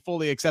going to be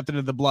fully accepted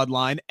into the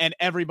Bloodline and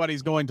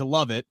everybody's going to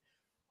love it,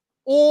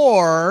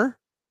 or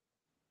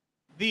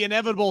the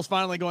inevitable is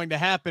finally going to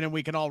happen and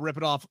we can all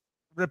rip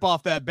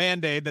off that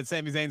Band-Aid that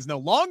Sami Zayn's no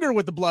longer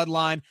with the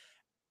Bloodline.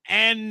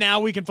 And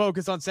now we can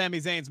focus on Sami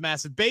Zayn's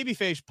massive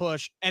babyface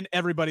push, and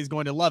everybody's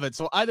going to love it.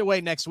 So either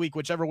way, next week,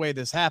 whichever way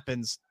this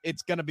happens,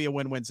 it's going to be a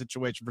win-win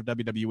situation for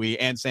WWE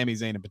and Sami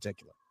Zayn in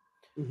particular.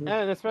 Mm-hmm.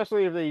 And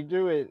especially if they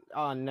do it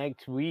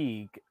next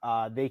week,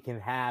 they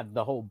can have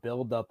the whole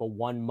build-up of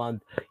 1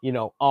 month,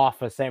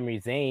 off of Sami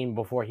Zayn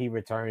before he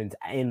returns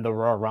in the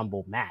Royal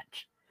Rumble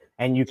match.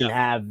 And you can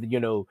have,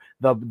 the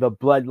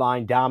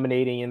Bloodline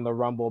dominating in the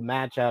Rumble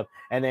matchup.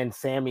 And then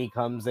Sammy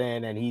comes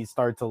in and he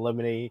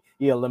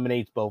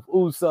eliminates both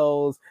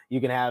Usos.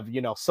 You can have,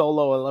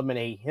 Solo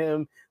eliminate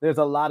him. There's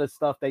a lot of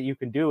stuff that you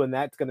can do. And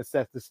that's going to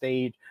set the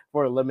stage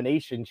for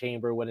Elimination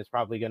Chamber when it's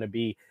probably going to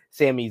be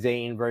Sami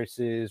Zayn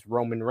versus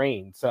Roman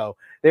Reigns. So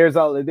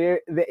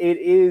it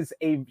is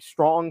a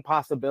strong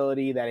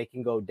possibility that it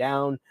can go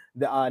down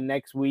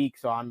next week.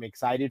 So I'm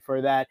excited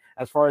for that.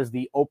 As far as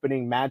the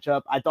opening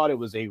matchup, I thought it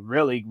was a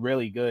really,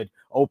 really good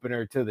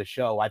opener to the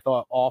show. I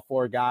thought all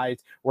four guys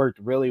worked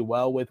really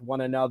well with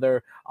one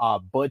another.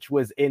 Butch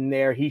was in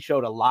there. He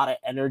showed a lot of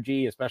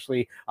energy,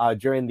 especially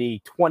during the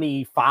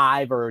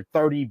 25 or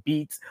 30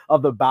 beats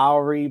of the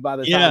Bowery. By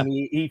the time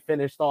he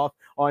finished off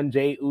on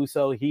Jey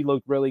Uso, he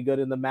looked really good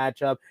in the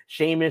matchup.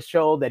 Sheamus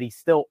showed that he's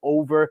still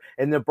over,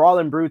 and the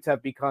Brawling Brutes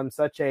have become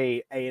such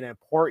an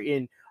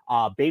important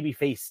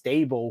babyface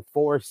stable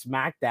for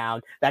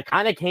SmackDown that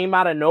kind of came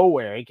out of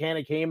nowhere. It kind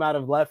of came out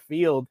of left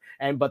field,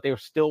 but they're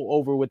still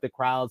over with the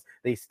crowds.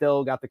 They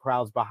still got the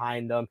crowds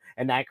behind them,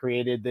 and that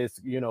created this,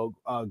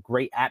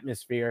 great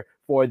atmosphere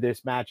for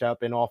this matchup.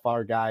 And all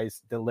four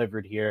guys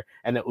delivered here,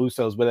 and the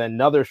Usos with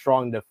another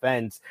strong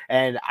defense.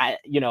 And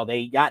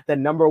they got the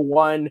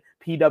 #1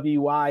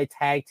 PWI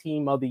Tag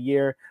Team of the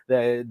Year,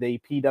 the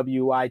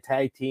PWI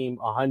Tag Team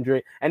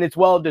 100, and it's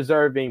well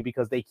deserving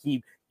because they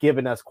keep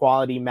giving us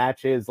quality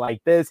matches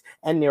like this,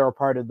 and they're a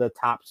part of the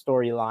top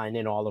storyline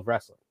in all of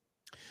wrestling.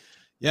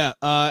 Yeah,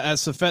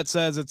 as Safet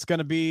says, it's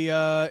gonna be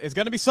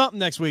something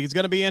next week. It's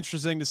gonna be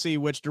interesting to see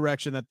which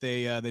direction that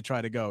they try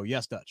to go.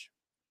 Yes, Dutch.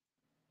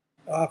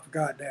 I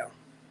forgot now.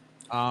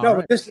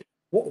 Right.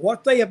 But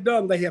what they have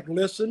done, they have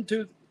listened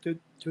to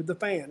the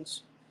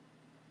fans,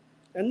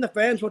 and the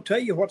fans will tell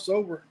you what's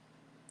over.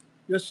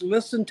 Just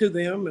listen to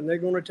them, and they're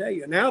going to tell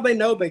you. Now they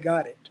know they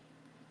got it,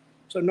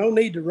 so no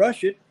need to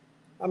rush it.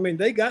 I mean,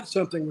 they got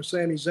something with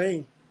Sami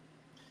Zayn.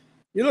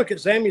 You look at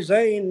Sami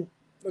Zayn,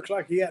 looks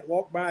like he hadn't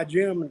walked by a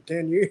gym in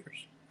 10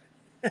 years.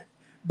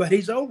 But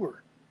he's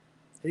over.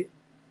 The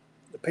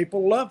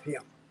people love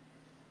him.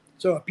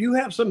 So if you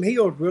have some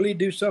heels really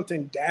do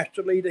something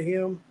dastardly to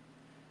him,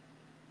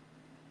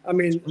 I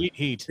mean,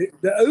 heat.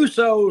 The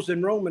Usos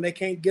and Roman, they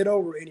can't get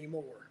over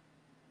anymore.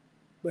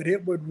 But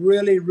it would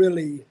really,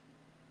 really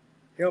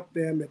help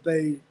them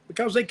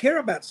because they care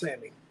about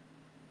Sami.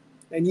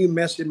 And you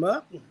mess him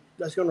up,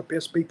 that's going to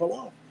piss people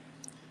off.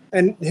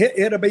 And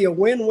it'll be a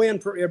win-win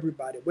for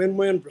everybody.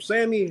 Win-win for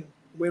Sami,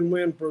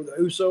 win-win for the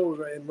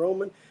Usos and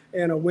Roman,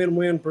 and a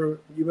win-win for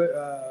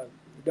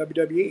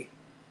WWE.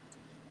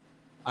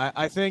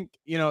 I think,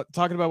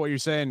 talking about what you're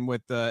saying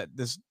with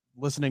this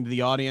listening to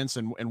the audience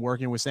and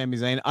working with Sami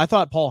Zayn, I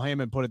thought Paul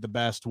Heyman put it the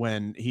best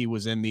when he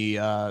was in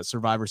the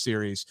Survivor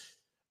Series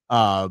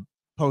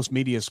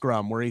post-media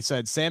scrum, where he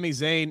said Sami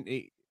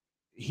Zayn,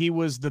 he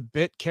was the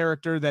bit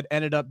character that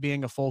ended up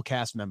being a full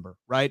cast member,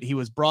 right? He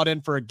was brought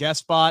in for a guest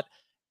spot,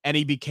 and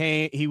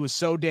he was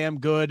so damn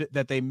good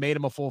that they made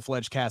him a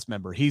full-fledged cast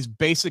member. He's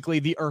basically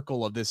the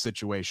Urkel of this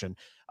situation.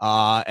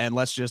 And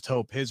let's just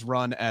hope his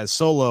run as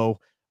solo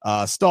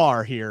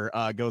star here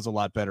goes a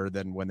lot better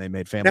than when they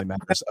made Family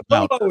Matters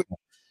about.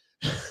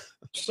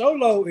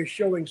 Solo is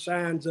showing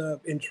signs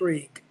of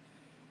intrigue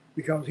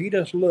because he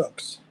just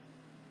looks.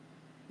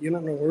 You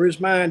don't know where his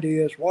mind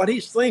is, what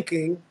he's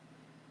thinking,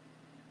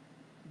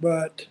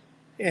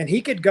 and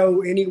he could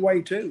go any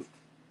way too.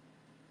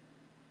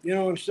 You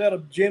know, instead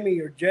of Jimmy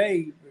or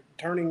Jay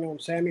turning on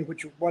Sammy,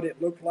 which is what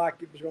it looked like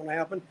it was going to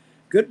happen,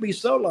 could be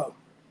Solo.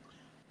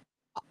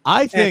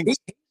 I think he's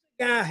the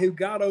guy who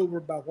got over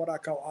by what I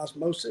call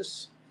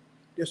osmosis,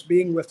 just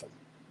being with them.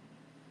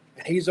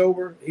 And he's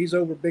over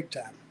big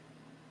time.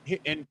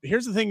 And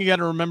here's the thing you got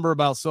to remember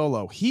about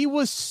Solo. He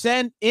was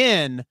sent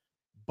in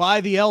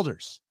by the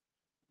elders.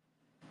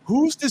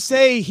 Who's to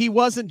say he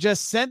wasn't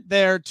just sent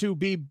there to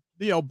be,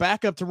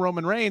 backup to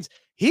Roman Reigns?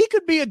 He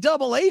could be a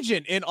double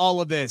agent in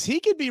all of this. He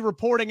could be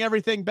reporting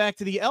everything back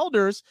to the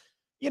elders,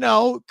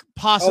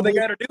 possibly. All they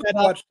got to do is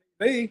watch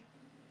TV.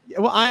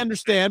 Well, I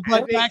understand,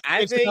 but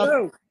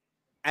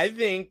I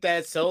think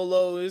that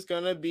Solo is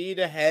gonna be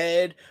the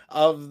head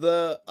of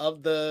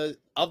the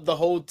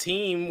whole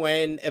team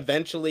when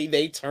eventually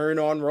they turn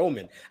on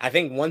Roman. I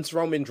think once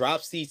Roman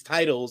drops these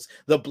titles,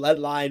 the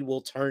bloodline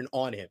will turn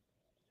on him.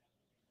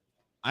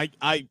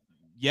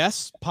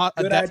 Yes,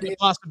 that's a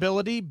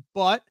possibility,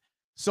 but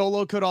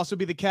Solo could also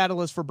be the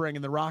catalyst for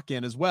bringing The Rock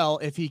in as well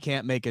if he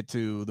can't make it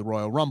to the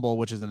Royal Rumble,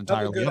 which is an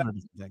entirely other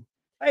thing.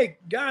 Hey,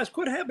 guys,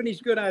 quit having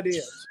these good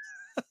ideas.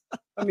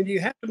 I mean, you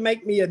have to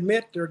make me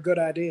admit they're good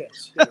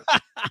ideas.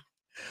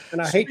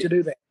 And I hate to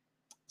do that.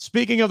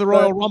 Speaking of the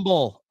Royal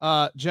Rumble,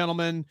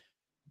 gentlemen,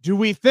 do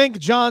we think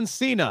John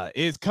Cena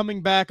is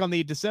coming back on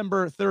the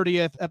December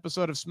 30th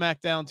episode of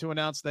SmackDown to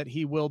announce that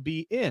he will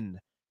be in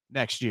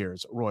next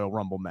year's Royal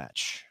Rumble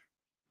match?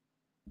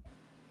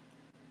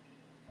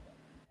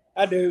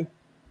 I do.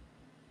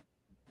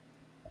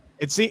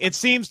 It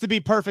seems to be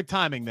perfect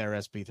timing there,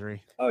 SP3.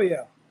 Oh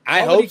yeah.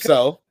 I hope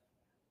so.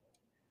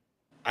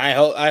 I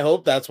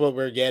hope that's what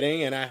we're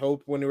getting, and I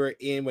hope when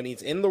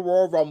he's in the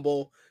Royal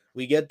Rumble,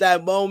 we get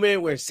that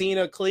moment where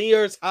Cena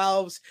clears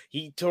house,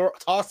 he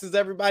tosses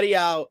everybody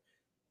out,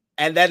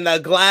 and then the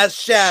glass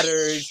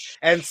shatters,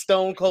 and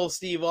Stone Cold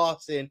Steve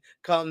Austin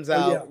comes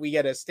out. Oh, yeah. We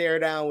get a stare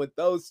down with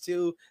those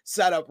two,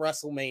 set up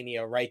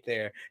WrestleMania right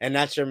there, and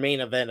that's your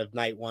main event of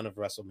night one of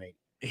WrestleMania.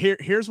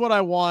 Here's what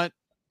I want,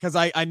 because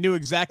I knew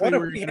exactly where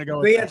you were going to go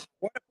with that.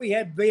 What if we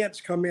had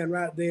Vince come in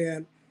right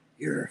then?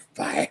 You're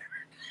fired.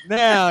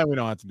 Nah, we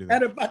don't have to do that.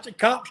 Had a bunch of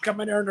cops come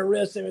in there and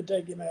arrest him and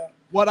take him out.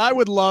 What I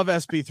would love,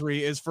 SP3,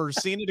 is for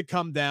Cena to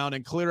come down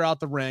and clear out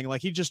the ring.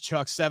 Like he just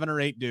chucks 7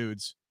 or 8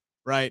 dudes,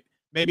 right?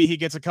 Maybe he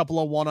gets a couple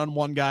of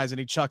one-on-one guys and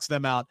he chucks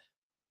them out.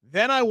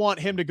 Then I want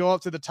him to go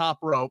up to the top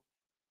rope,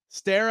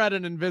 stare at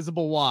an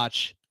invisible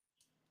watch,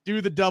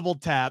 do the double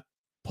tap,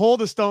 pull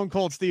the Stone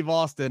Cold Steve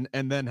Austin,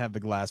 and then have the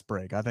glass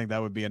break. I think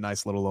that would be a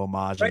nice little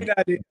homage. Great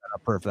idea.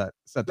 Perfect.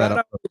 Set that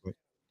up perfectly.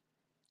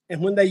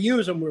 And when they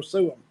use them, we'll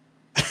sue them.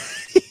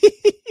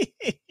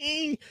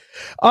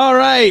 All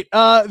right.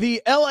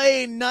 The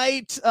LA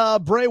Knight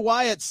Bray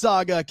Wyatt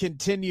saga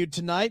continued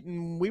tonight,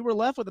 and we were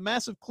left with a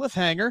massive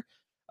cliffhanger.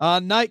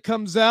 Knight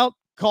comes out,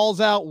 calls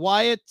out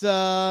Wyatt,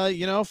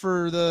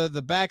 for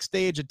the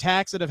backstage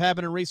attacks that have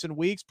happened in recent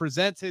weeks,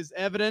 presents his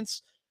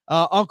evidence.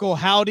 Uncle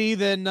Howdy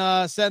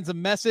then sends a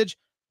message.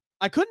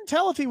 I couldn't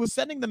tell if he was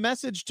sending the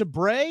message to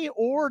Bray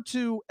or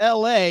to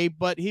LA,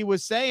 but he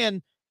was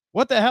saying,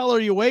 what the hell are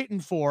you waiting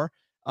for?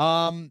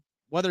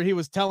 Whether he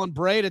was telling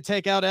Bray to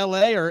take out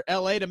LA or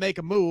LA to make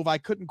a move, I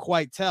couldn't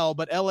quite tell,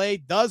 but LA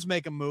does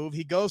make a move.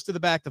 He goes to the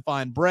back to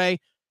find Bray.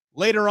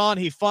 Later on,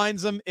 he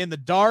finds him in the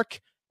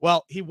dark.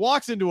 Well, he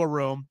walks into a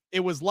room.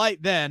 It was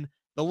light then.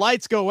 The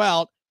lights go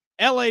out.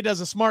 LA does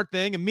a smart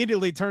thing,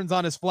 immediately turns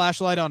on his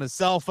flashlight on his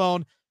cell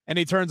phone, and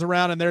he turns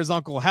around, and there's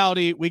Uncle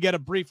Howdy. We get a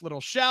brief little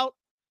shout.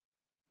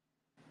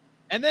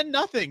 And then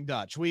nothing,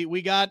 Dutch.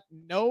 We got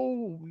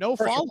no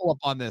follow-up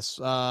on this.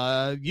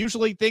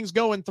 Usually things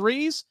go in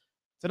threes.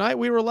 Tonight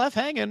we were left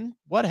hanging.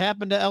 What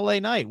happened to LA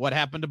Knight? What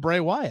happened to Bray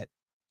Wyatt?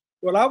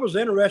 Well, I was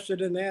interested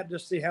in that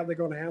just to see how they're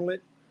going to handle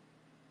it.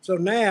 So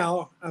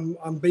now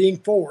I'm being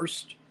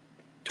forced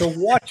to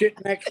watch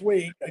it next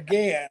week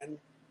again,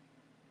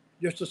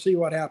 just to see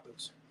what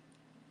happens.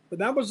 But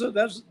that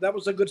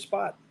was a good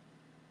spot.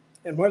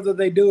 And whether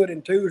they do it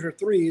in twos or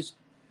threes,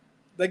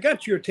 they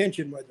got your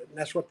attention with it, and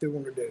that's what they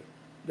want to do.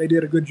 They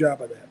did a good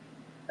job of that.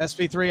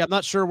 SP3, I'm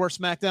not sure where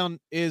SmackDown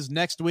is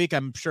next week.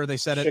 I'm sure they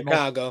said it.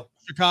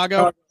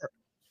 Chicago.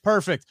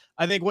 Perfect.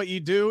 I think what you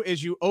do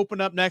is you open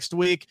up next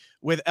week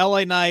with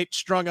LA Knight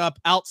strung up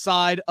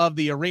outside of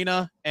the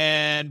arena,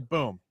 and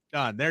boom,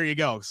 done. There you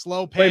go.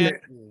 Slow pan.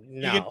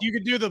 No. You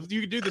could do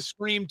the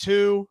Scream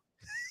 2.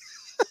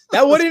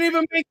 That wouldn't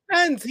even make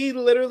sense. He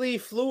literally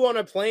flew on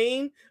a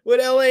plane with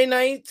LA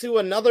Knight to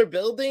another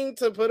building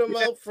to put him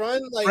out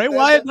front. Like Bray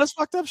Wyatt, that's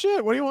fucked up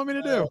shit. What do you want me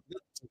to do?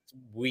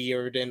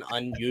 weird and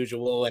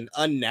unusual and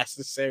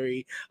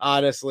unnecessary,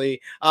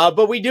 honestly.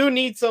 But we do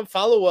need some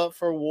follow-up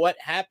for what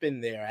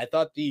happened there. I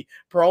thought the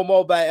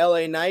promo by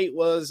LA Knight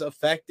was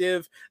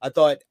effective. I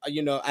thought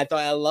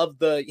I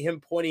loved him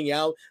pointing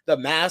out the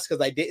mask,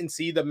 because I didn't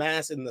see the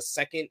mask in the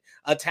second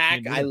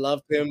attack. I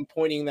loved him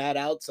pointing that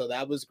out, so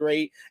that was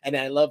great. And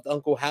I loved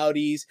Uncle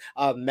Howdy's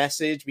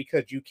message,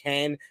 because you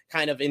can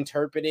kind of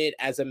interpret it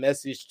as a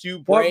message to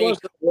Bray. What was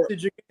the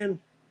message again?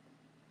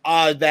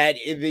 That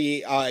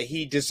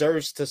he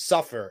deserves to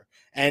suffer,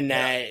 and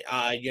that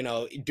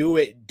do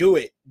it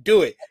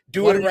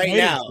right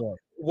now.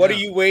 What are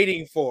you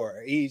waiting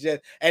for?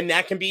 And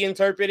that can be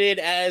interpreted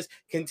as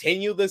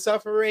continue the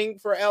suffering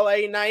for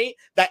LA Knight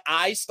that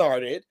I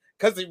started,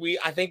 because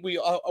I think we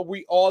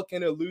all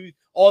can allude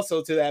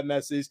also to that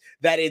message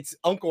that it's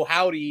Uncle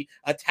Howdy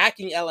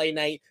attacking LA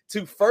Knight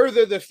to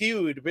further the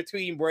feud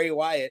between Bray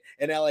Wyatt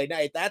and LA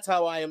Knight. That's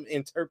how I am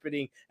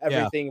interpreting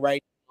everything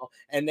right.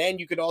 And then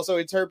you could also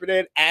interpret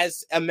it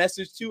as a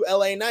message to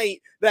LA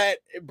Knight that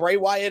Bray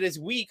Wyatt is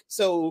weak,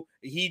 so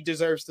he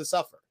deserves to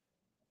suffer.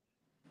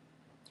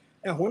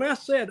 And when I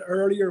said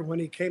earlier, when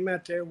he came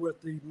out there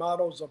with the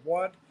models of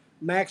what?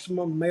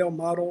 Maximum male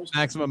models.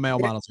 Maximum male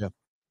models, yeah.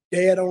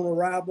 Dead on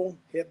arrival,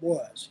 it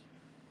was.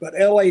 But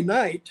LA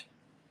Knight,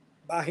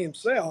 by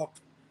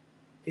himself,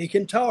 he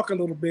can talk a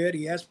little bit.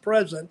 He has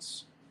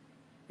presence,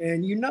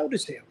 and you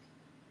notice him.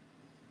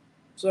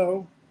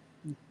 So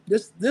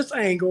this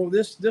angle,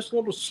 this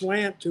little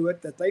slant to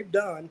it that they've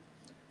done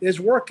is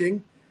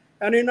working,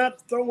 and they're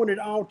not throwing it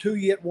all to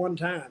you at one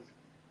time.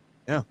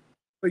 Yeah.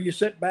 So you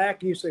sit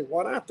back and you say,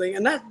 what I think,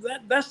 and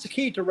that's the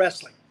key to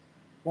wrestling.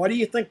 What do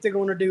you think they're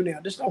going to do now?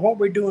 Just not what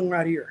we're doing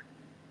right here.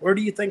 Where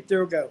do you think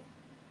they'll go?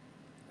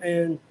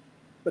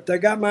 But they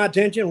got my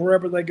attention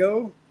wherever they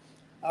go.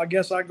 I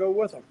guess I go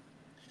with them.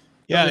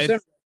 Yeah,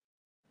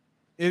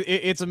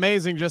 it's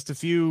amazing. Just a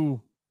few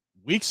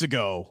weeks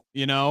ago,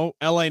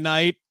 LA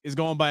Knight is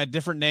going by a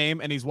different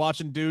name, and he's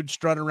watching dudes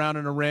strutting around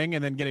in a ring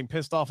and then getting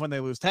pissed off when they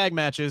lose tag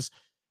matches.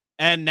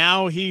 And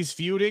now he's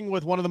feuding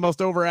with one of the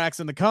most over acts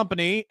in the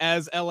company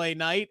as LA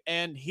Knight,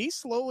 and he's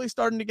slowly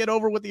starting to get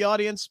over with the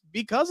audience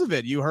because of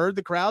it. You heard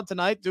the crowd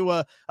tonight do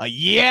a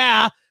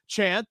yeah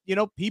chant.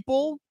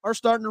 People are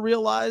starting to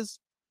realize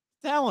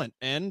talent,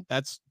 and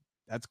that's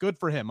good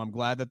for him. I'm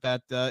glad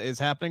that is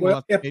happening.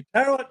 Well, if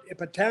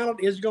a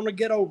talent is going to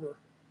get over,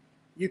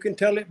 you can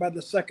tell it by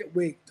the second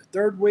week. The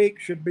third week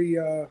should be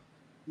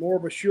more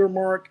of a sure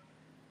mark.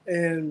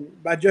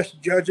 And by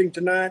just judging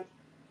tonight,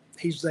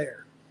 he's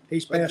there.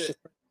 He's past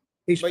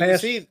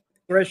the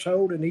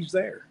threshold, and he's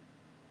there.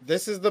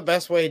 This is the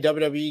best way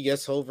WWE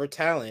gets over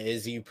talent,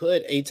 is you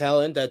put a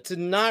talent that's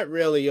not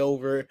really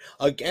over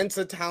against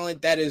a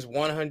talent that is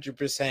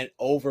 100%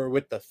 over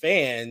with the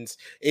fans.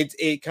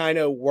 It kind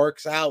of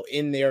works out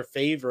in their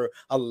favor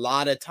a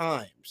lot of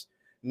times.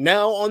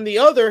 Now, on the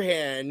other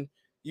hand,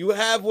 you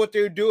have what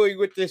they're doing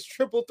with this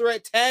triple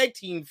threat tag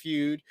team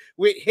feud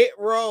with Hit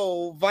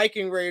Row,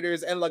 Viking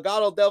Raiders, and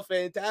Legado del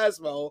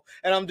Fantasma.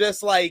 And I'm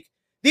just like,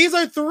 these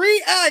are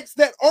three acts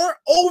that aren't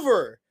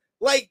over.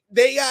 Like,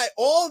 they got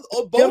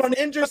both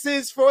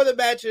entrances for the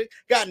match,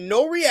 got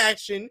no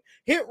reaction.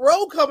 Hit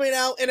Row coming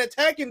out and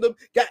attacking them,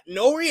 got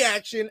no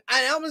reaction.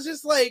 And I was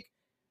just like,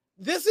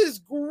 this is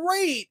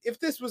great if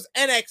this was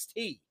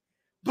NXT.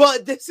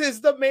 But this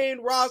is the main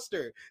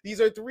roster.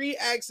 These are three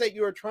acts that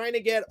you are trying to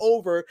get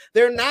over.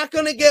 They're not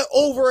going to get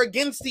over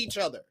against each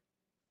other.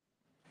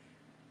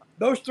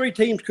 Those three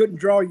teams couldn't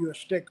draw you a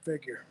stick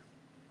figure.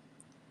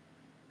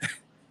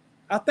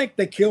 I think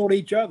they killed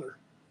each other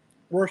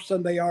worse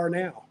than they are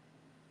now.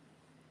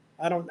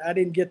 I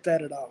didn't get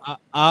that at all.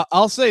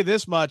 I'll say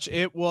this much.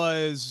 It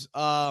was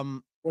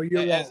well,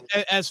 you're wrong.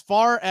 As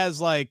far as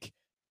like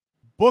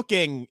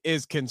booking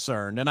is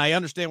concerned, and I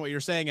understand what you're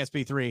saying,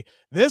 SP3,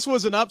 this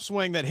was an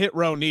upswing that Hit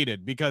Row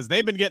needed, because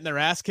they've been getting their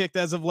ass kicked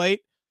as of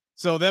late.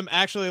 So them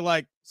actually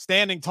like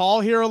standing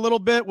tall here a little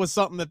bit was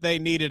something that they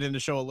needed, and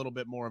to show a little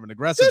bit more of an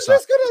aggressive side. They're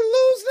just gonna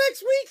lose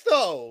next week,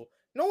 though.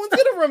 No one's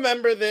gonna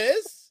remember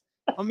this.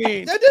 I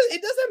mean,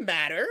 it doesn't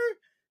matter.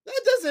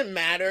 That doesn't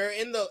matter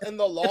in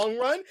the long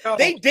run.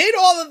 They did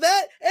all of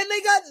that, and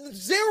they got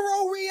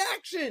zero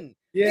reaction.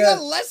 Yeah. They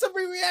got less of a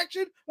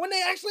reaction when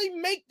they actually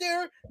make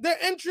their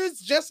entrance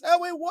just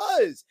how it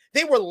was.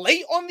 They were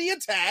late on the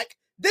attack.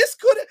 This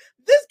couldn't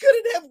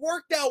have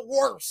worked out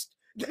worse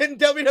than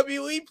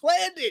WWE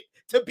planned it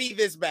to be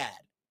this bad.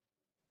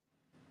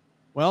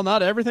 Well,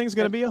 not everything's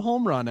going to be a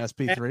home run,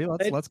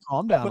 SP3. Let's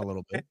calm down a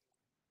little bit.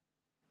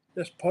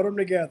 Just put them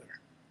together.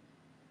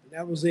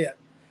 That was it.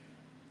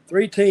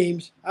 Three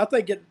teams. I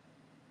think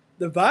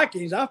the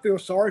Vikings, I feel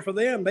sorry for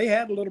them. They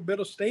had a little bit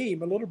of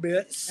steam, a little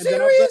bit.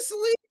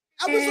 Seriously?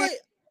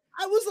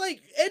 I was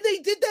like, and they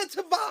did that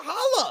to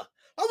Valhalla.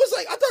 I was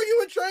like, I thought you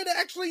were trying to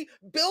actually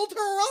build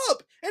her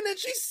up, and then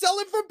she's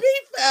selling for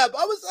BFAB.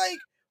 I was like,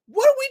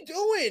 what are we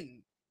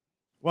doing?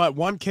 What,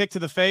 one kick to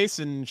the face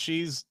and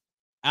she's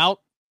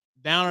out,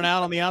 down and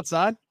out on the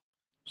outside?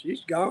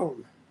 She's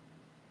gone.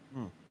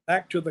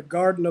 Back to the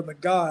Garden of the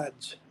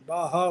Gods,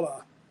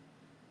 Valhalla.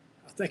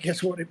 I think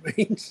that's what it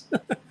means.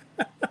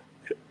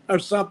 or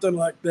something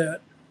like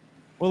that.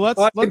 Well,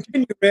 let's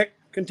continue, Rick.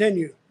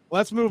 Continue.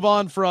 Let's move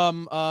on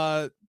from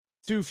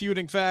two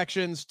feuding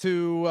factions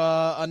to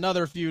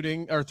another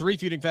feuding, or three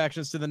feuding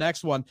factions to the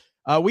next one.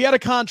 We had a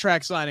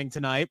contract signing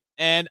tonight,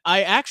 and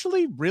I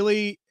actually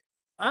really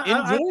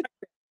enjoyed.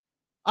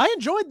 I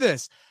enjoyed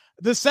this.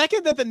 The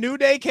second that the New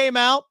Day came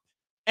out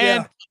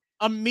and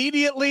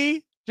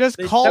immediately just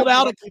called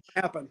out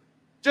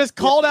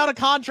a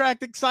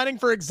contract signing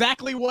for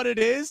exactly what it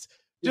is,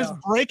 just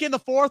breaking the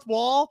fourth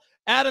wall.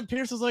 Adam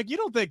Pearce was like, "You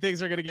don't think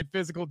things are going to get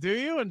physical, do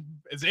you?" And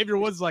Xavier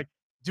Woods is like,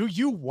 "Do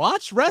you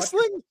watch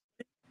wrestling?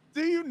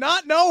 Do you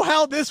not know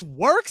how this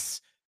works?"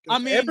 I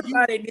mean,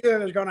 everybody knew it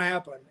was going to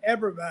happen.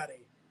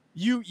 Everybody.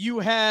 You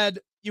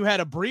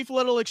had a brief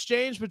little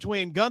exchange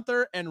between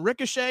Gunther and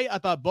Ricochet. I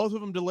thought both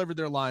of them delivered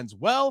their lines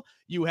well.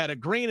 You had a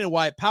green and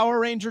white Power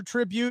Ranger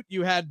tribute.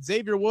 You had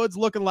Xavier Woods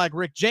looking like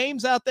Rick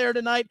James out there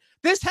tonight.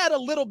 This had a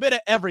little bit of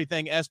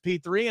everything,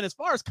 SP3. And as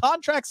far as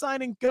contract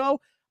signings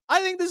go, I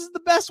think this is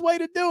the best way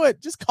to do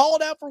it. Just call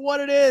it out for what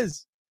it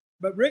is.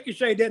 But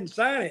Ricochet didn't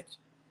sign it.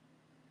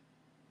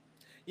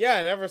 Yeah,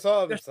 I never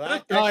saw him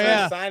sign the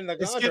contract.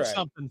 They skipped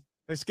something.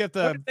 They skipped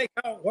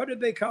what did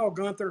they call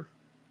Gunther?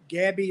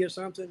 Gabby or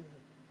something?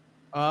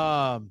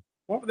 What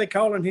were they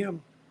calling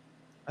him?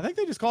 I think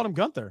they just called him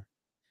Gunther.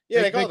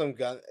 Yeah, they called him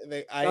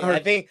Gunther. I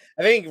think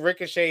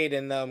Ricochet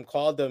and them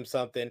called him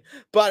something.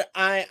 But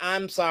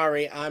I'm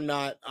sorry, I'm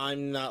not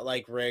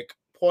like Rick.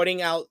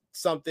 Pointing out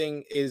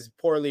something is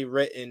poorly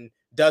written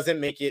doesn't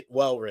make it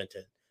well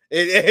written.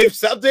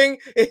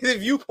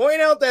 If you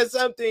point out that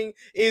something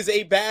is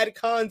a bad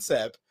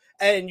concept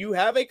and you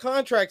have a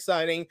contract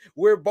signing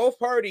where both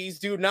parties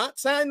do not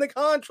sign the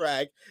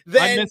contract,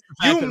 then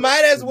you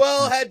might as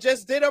well have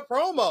just did a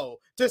promo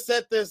to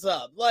set this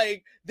up.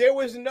 Like, there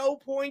was no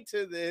point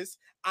to this.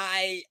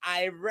 I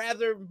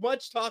rather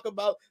much talk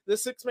about the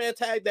 6-man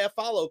tag that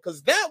followed,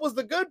 because that was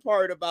the good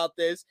part about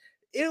this.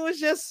 It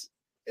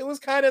was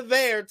kind of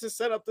there to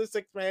set up the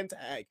 6-man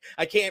tag.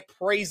 I can't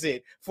praise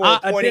it for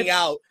pointing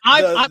out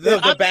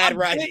the bad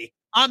writing.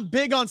 I'm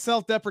big on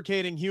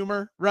self-deprecating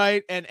humor,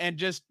 right? And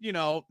just,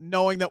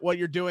 knowing that what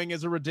you're doing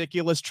is a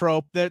ridiculous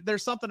trope.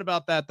 There's something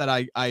about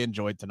that I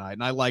enjoyed tonight,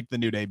 and I like the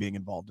New Day being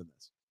involved in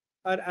this.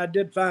 I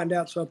did find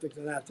out something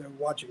tonight there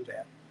watching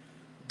that.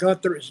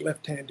 Gunther is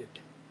left-handed.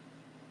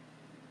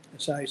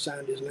 That's how he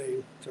signed his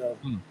name. So,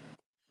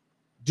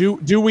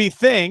 do we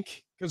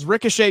think, because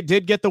Ricochet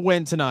did get the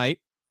win tonight,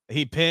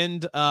 he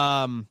pinned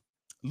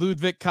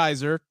Ludwig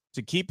Kaiser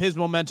to keep his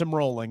momentum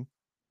rolling.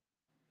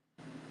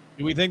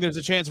 Do we think there's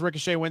a chance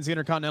Ricochet wins the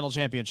Intercontinental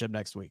Championship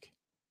next week?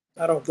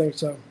 I don't think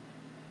so.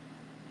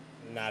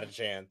 Not a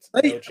chance.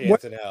 No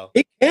chance in hell.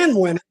 He can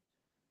win it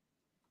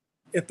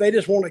if they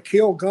just want to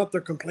kill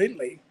Gunther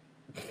completely.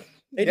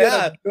 They did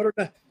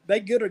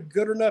a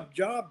good enough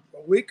job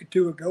a week or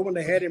two ago when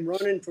they had him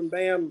running from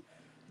the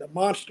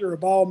monster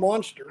of all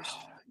monsters.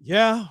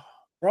 Yeah.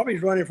 Probably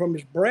he's running from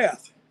his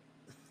breath.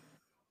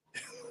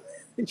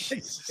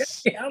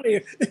 Get out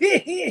of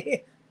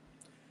here.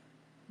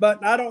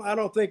 But I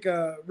don't think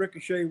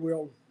Ricochet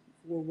will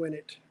win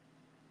it.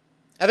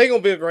 I think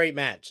it'll be a great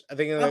match. I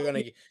think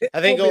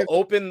it'll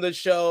open the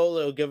show.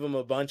 It'll give them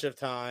a bunch of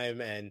time,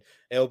 and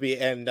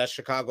the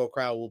Chicago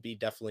crowd will be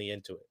definitely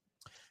into it.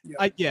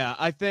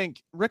 I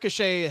think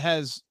Ricochet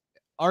has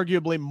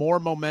arguably more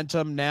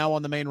momentum now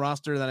on the main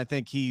roster than I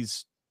think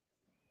he's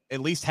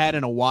at least had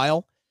in a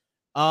while.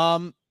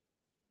 A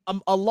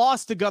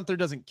loss to Gunther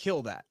doesn't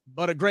kill that,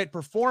 but a great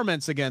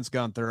performance against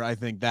Gunther, I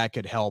think that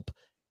could help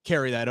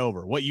carry that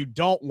over. What you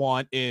don't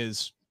want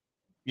is,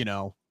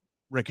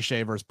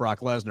 Ricochet versus Brock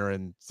Lesnar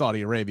in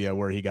Saudi Arabia,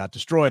 where he got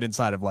destroyed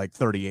inside of like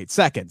 38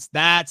 seconds.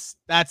 That's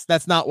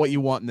not what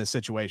you want in this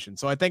situation.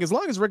 So I think as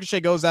long as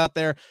Ricochet goes out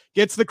there,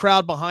 gets the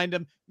crowd behind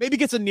him, maybe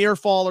gets a near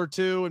fall or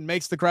two and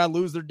makes the crowd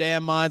lose their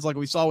damn minds, like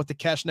we saw with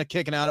Takeshita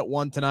kicking out at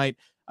 1 tonight,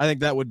 I think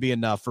that would be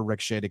enough for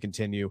Ricochet to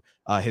continue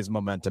his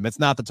momentum. It's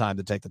not the time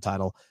to take the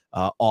title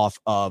off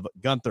of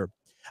Gunther.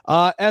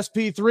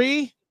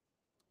 SP3,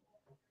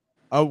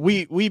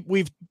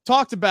 we've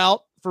talked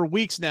about for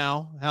weeks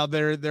now how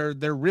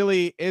there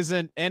really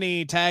isn't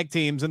any tag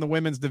teams in the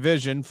women's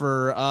division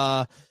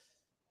for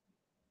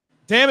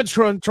Damage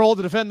Control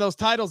to defend those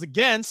titles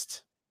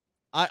against.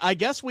 I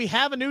guess we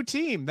have a new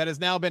team that has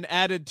now been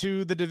added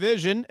to the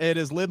division. It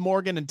is Liv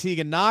Morgan and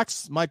Tegan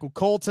Nox. Michael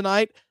Cole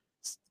tonight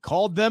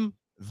called them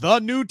the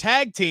new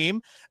tag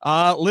team,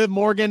 Liv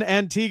Morgan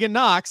and Tegan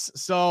Nox.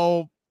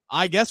 So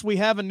I guess we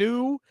have a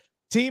new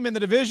team in the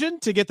division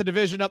to get the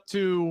division up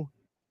to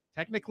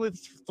technically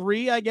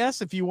 3, I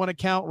guess, if you want to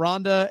count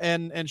Ronda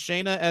and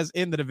Shayna as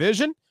in the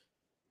division.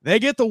 They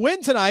get the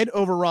win tonight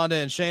over Ronda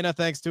and Shayna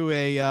thanks to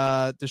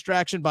a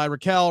distraction by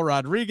Raquel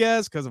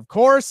Rodriguez, because, of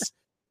course,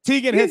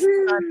 Tegan hits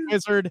the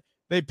wizard.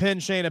 They pin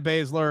Shayna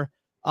Baszler.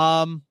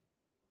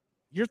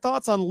 Your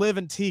thoughts on Liv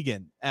and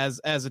Tegan as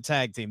a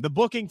tag team? The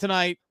booking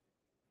tonight,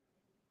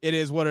 it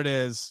is what it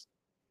is.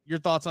 Your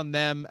thoughts on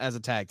them as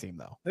a tag team,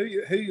 though? Who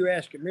you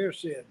asking, me or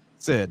Sid?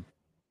 Sid.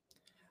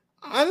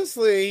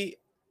 Honestly,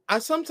 I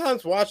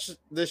sometimes watch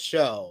this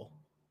show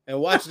and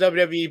watch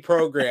WWE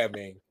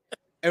programming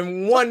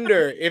and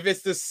wonder if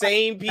it's the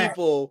same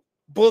people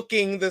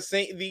booking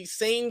these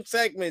same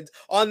segments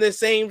on the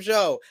same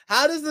show.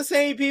 How does the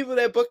same people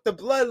that booked the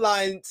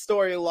Bloodline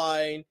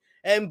storyline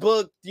and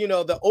booked,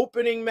 the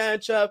opening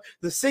matchup,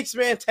 the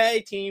 6-man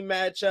tag team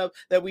matchup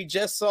that we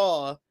just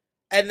saw,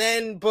 and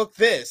then book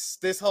this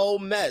whole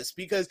mess?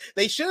 Because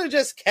they should have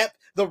just kept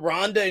the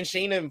Ronda and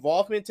Shayna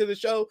involvement to the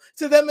show,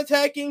 to them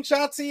attacking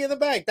Shotzi in the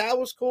back. That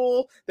was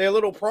cool. Their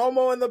little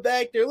promo in the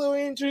back, their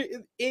little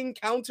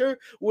encounter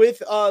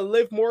with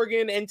Liv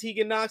Morgan and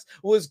Tegan Nox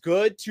was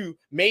good to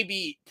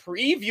maybe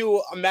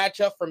preview a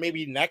matchup for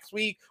maybe next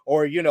week,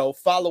 or,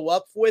 follow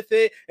up with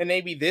it. And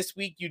maybe this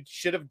week you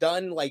should have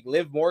done like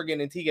Liv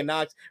Morgan and Tegan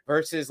Nox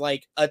versus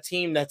like a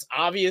team that's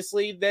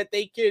obviously that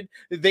they could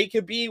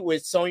be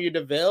with Sonya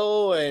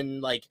Deville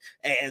and like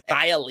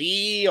Xia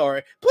Li,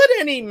 or put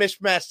any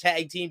mishmash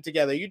tag team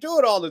together. You do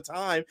it all the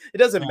time. It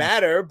doesn't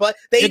matter, but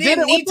they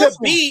didn't need to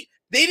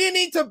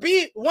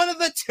beat one of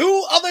the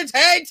 2 other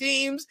tag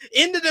teams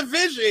in the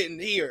division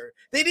here.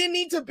 They didn't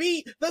need to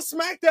beat the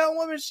SmackDown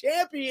Women's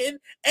Champion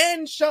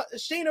and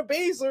Shayna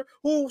Baszler,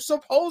 who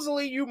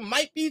supposedly you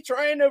might be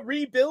trying to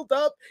rebuild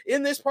up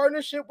in this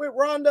partnership with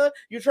Ronda.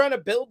 You're trying to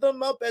build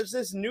them up as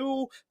this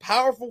new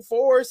powerful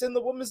force in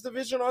the women's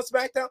division on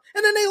SmackDown.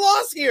 And then they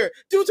lost here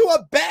due to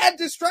a bad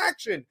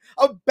distraction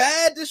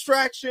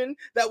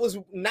that was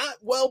not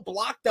well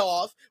blocked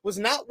off, was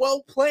not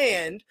well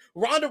planned.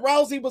 Ronda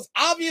Rousey was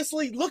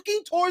obviously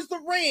looking towards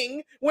the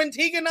ring when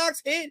Tegan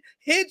Nox hit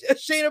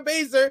Shayna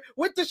Baszler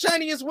with the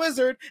shiniest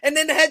wizard, and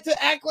then had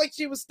to act like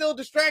she was still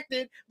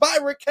distracted by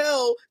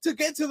Raquel to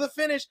get to the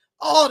finish.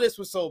 Oh, this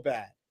was so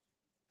bad.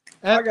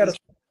 I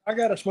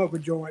gotta smoke a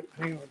joint.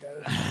 Hang on,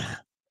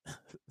 guys.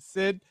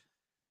 Sid,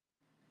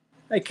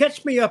 hey,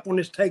 catch me up on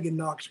this Tegan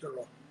Nox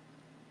girl.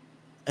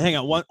 Hang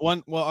on,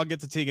 one. Well, I'll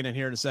get to Tegan in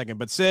here in a second,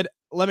 but Sid,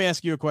 let me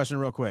ask you a question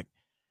real quick.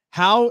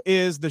 How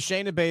is the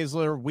Shayna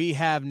Baszler we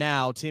have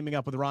now teaming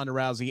up with Ronda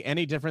Rousey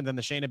any different than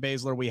the Shayna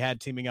Baszler we had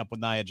teaming up with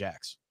Nia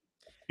Jax?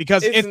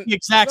 Because it's the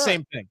exact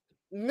same thing.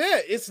 Nah,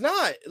 it's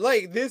not.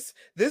 Like this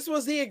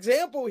was the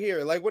example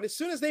here. Like as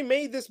soon as they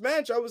made this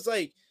match, I was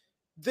like,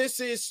 this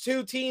is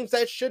 2 teams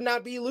that should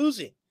not be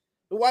losing.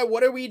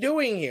 What are we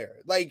doing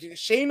here? Like,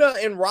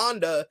 Shayna and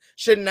Ronda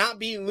should not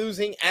be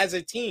losing as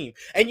a team.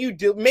 And you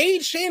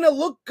made Shayna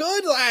look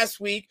good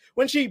last week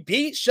when she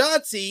beat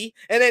Shotzi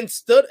and then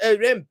stood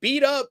and then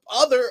beat up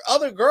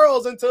other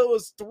girls until it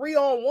was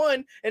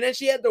 3-on-1, and then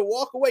she had to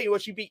walk away. Well,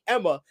 she beat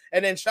Emma,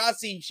 and then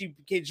Shotzi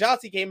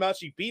came out,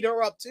 she beat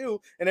her up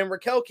too, and then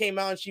Raquel came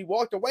out and she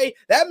walked away.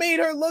 That made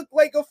her look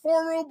like a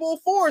formidable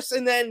force,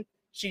 and then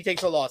she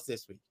takes a loss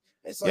this week.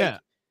 It's like,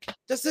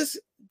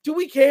 do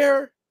we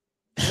care?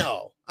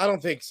 No, I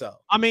don't think so.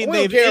 I mean, we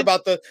don't care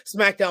about the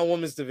SmackDown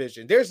Women's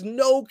Division. There's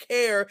no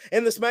care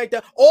in the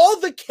SmackDown. All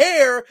the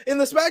care in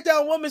the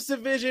SmackDown Women's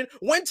Division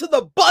went to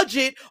the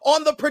budget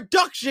on the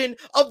production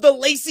of the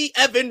Lacey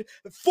Evans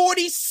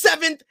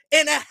 47th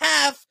and a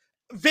half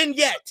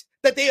vignette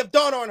that they have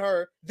done on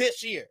her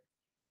this year.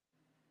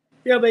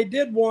 Yeah, they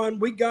did one.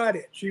 We got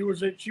it. She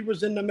was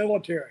in the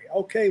military.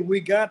 Okay, we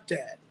got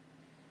that.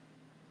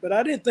 But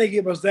I didn't think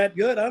it was that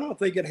good. I don't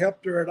think it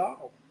helped her at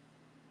all.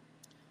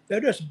 They're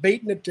just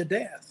beating it to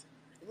death.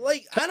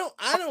 Like, I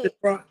don't.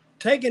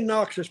 Tegan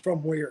Nox is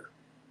from where?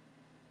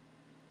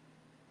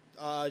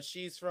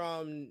 She's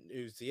from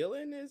New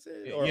Zealand, is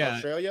it? Or yeah,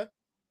 Australia?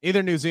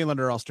 Either New Zealand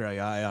or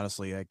Australia.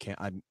 I can't.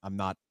 I'm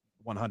not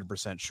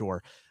 100%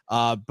 sure.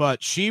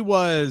 But she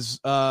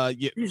was.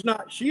 She's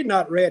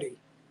not ready.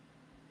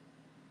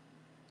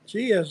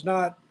 She is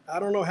not. I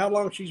don't know how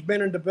long she's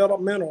been in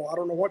developmental. I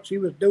don't know what she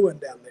was doing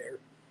down there.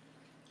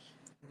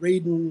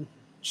 Reading.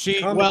 She's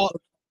from Wales.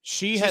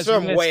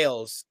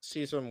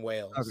 She's from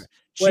Wales. Okay.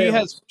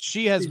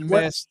 She has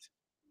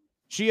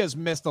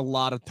missed a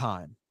lot of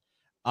time.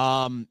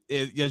 As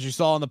you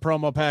saw in the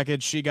promo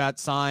package, she got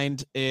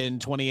signed in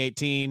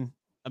 2018,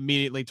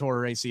 immediately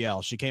tore her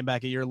ACL. She came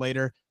back a year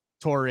later,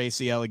 tore her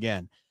ACL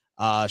again.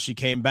 She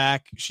came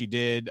back. She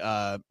did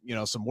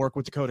some work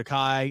with Dakota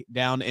Kai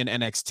down in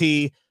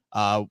NXT.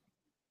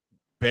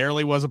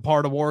 Barely was a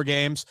part of War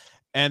Games.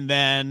 And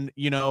then,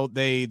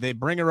 they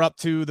bring her up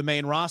to the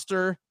main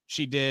roster.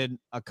 She did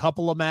a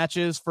couple of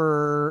matches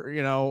for,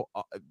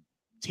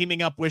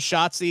 teaming up with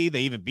Shotzi.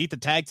 They even beat the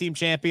tag team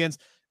champions.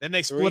 Then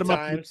they split them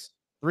up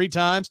 3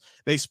 times.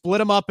 They split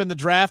them up in the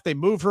draft. They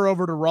moved her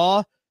over to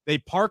Raw. They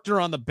parked her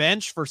on the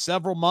bench for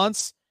several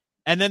months,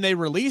 and then they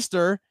released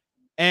her.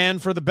 And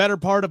for the better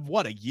part of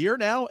a year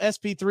now,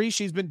 SP3,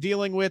 she's been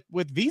dealing with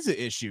visa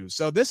issues.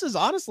 So this is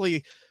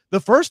honestly the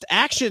first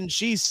action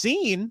she's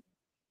seen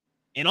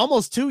in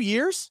almost 2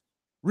 years.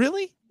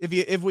 Really?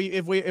 If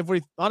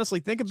we honestly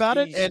think about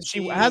it, and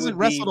she hasn't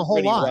wrestled a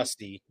whole lot.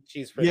 Rusty.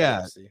 She's pretty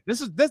rusty.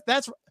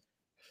 That's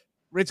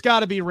it's got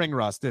to be ring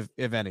rust if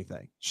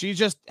anything. She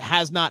just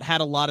has not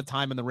had a lot of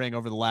time in the ring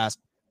over the last.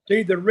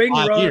 See, the ring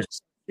 5 rust.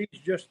 years.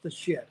 She's just the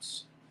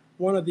shits.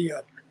 One or the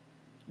other.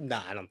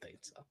 Nah, I don't think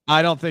so.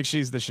 I don't think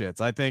she's the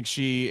shits. I think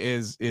she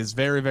is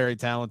very, very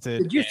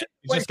talented. Did you see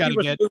just got to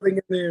get moving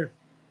in there?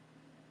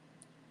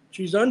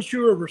 She's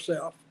unsure of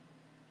herself.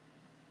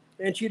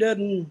 And she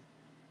doesn't.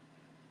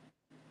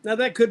 Now,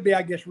 that could be,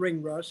 I guess,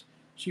 ring rust.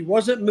 She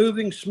wasn't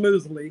moving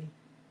smoothly.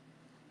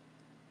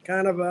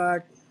 Kind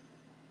of,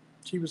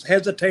 she was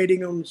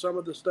hesitating on some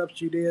of the stuff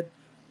she did.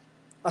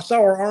 I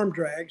saw her arm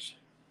drags.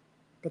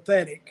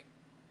 Pathetic.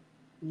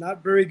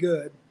 Not very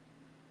good.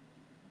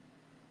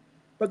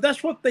 But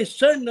that's what they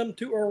send them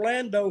to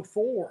Orlando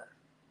for.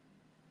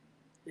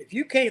 If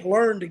you can't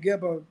learn to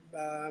give a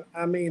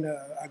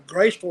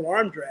graceful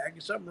arm drag,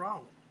 there's something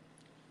wrong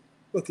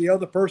with the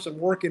other person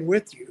working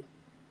with you.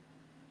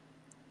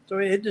 So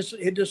it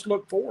just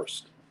looked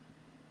forced.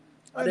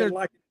 I didn't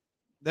like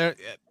it.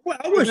 Well,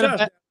 I wish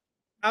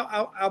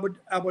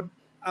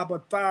I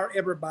would fire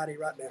everybody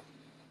right now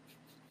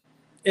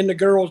in the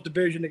girls'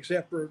 division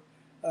except for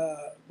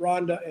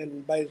Ronda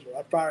and Baszler.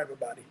 I'd fire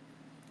everybody.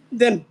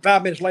 Then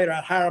 5 minutes later,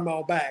 I'd hire them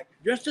all back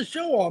just to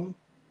show them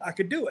I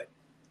could do it.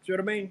 See what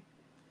I mean?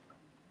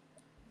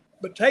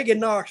 But Tegan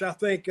Knox, I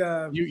think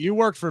you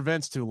worked for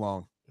Vince too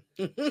long.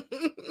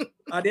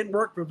 I didn't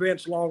work for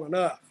Vince long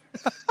enough.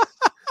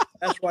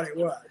 That's what it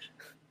was.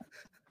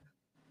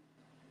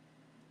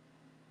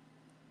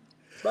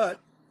 But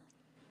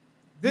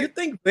do you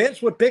think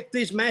Vince would pick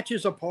these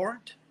matches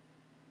apart?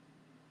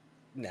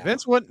 No.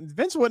 Vince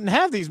wouldn't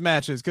have these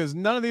matches because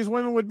none of these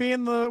women would be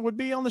on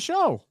the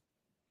show.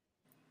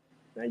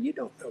 Now you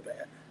don't know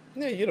that.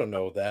 No, you don't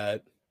know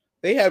that.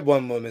 They had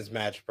one women's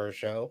match per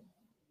show.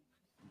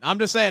 I'm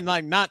just saying,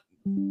 like, not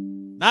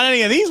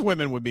any of these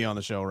women would be on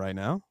the show right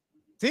now.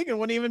 Tegan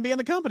wouldn't even be in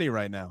the company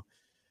right now.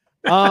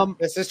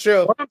 This is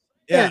true.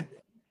 Yeah.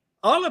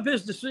 All of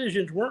his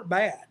decisions weren't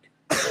bad.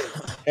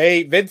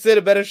 Hey, Vince did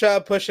a better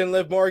job pushing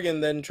Liv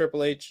Morgan than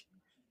Triple H.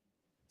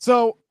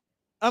 So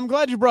I'm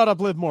glad you brought up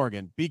Liv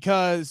Morgan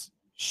because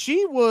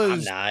she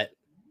was I'm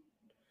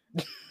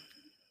not.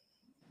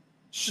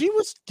 She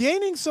was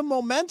gaining some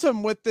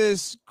momentum with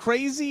this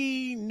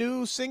crazy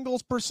new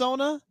singles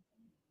persona.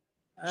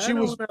 She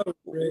was.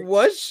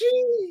 Was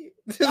she?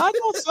 I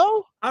don't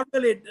so.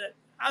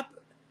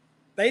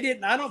 They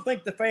didn't. I don't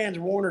think the fans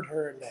wanted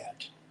her in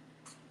that.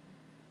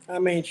 I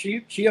mean,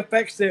 she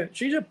affects the.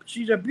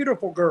 She's a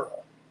beautiful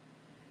girl,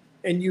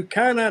 and you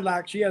kind of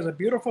like she has a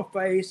beautiful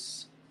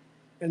face,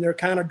 and they're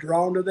kind of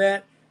drawn to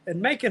that,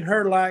 and making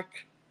her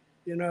like,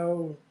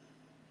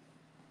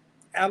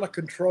 out of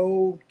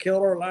control,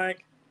 killer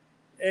like,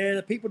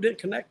 and people didn't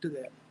connect to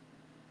that.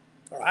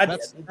 Or I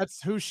didn't.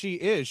 That's who she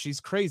is. She's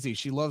crazy.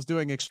 She loves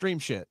doing extreme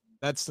shit.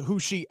 That's who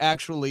she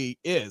actually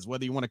is,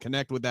 whether you want to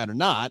connect with that or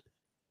not.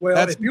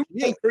 Well, if you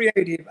were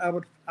creative,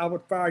 I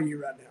would fire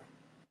you right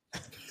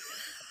now.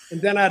 And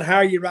then I'd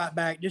hire you right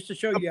back just to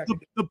show you.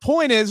 The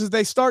point is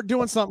they start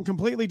doing something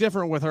completely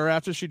different with her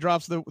after she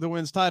drops the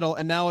women's title.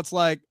 And now it's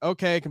like,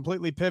 okay,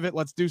 completely pivot.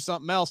 Let's do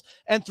something else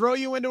and throw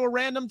you into a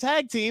random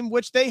tag team,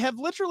 which they have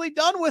literally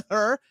done with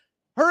her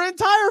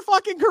entire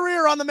fucking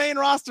career on the main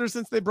roster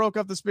since they broke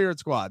up the Spirit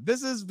Squad.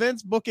 This is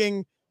Vince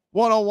booking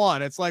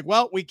 101. It's like,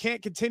 well, we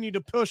can't continue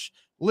to push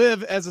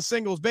Liv as a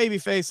singles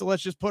babyface, so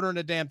let's just put her in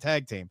a damn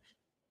tag team.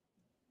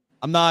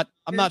 I'm not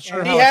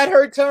sure. She had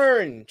her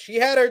turn. She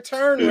had her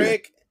turn,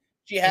 Rick.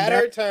 She had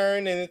her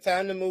turn, and it's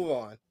time to move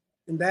on.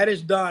 And that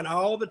is done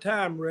all the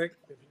time, Rick.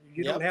 If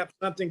you don't have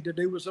something to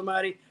do with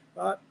somebody,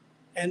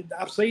 and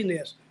I've seen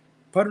this,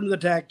 put her in the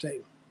tag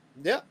team.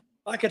 Yeah.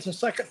 Like it's a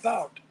second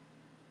thought.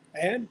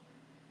 And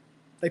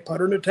they put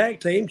her in a tag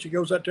team. She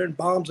goes out there and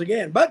bombs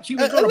again. But she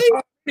was going to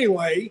bomb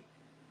anyway.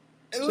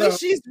 At least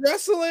she's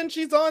wrestling.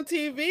 She's on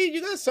TV.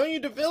 You got Sonya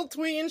Deville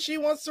tweeting she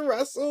wants to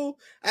wrestle.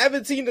 I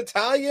haven't seen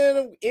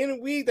Natalia in a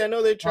week. I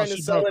know they're trying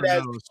to sell it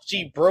as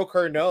she broke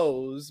her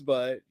nose,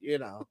 but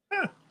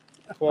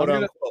quote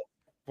unquote,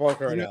 broke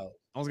her nose.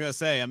 I was gonna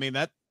say, I mean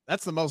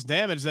that's the most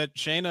damage that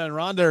Shayna and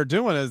Ronda are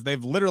doing is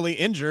they've literally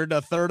injured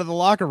a third of the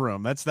locker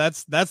room. That's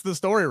the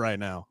story right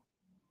now.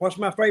 What's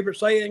my favorite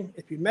saying?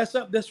 If you mess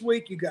up this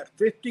week, you got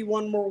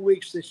 51 more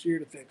weeks this year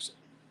to fix it.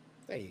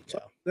 There you go.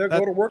 They're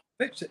going to work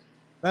to fix it.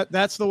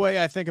 That's the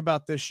way I think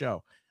about this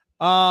show.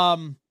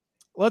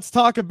 Let's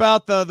talk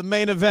about the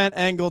main event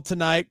angle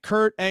tonight.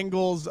 Kurt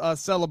Angle's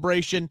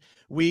celebration.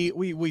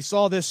 We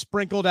saw this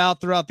sprinkled out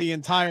throughout the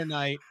entire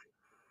night.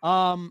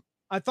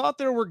 I thought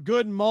there were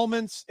good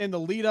moments in the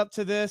lead up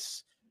to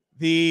this.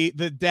 The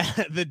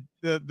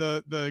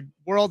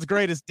world's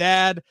greatest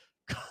dad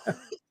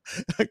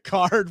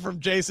card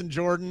from Jason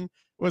Jordan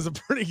was a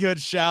pretty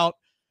good shout.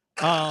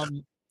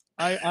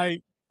 I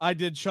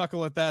did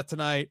chuckle at that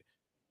tonight,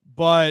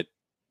 but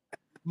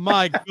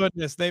my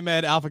goodness, they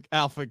made Alpha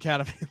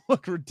Academy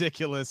look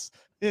ridiculous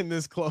in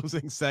this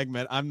closing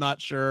segment. I'm not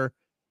sure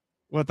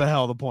what the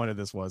hell the point of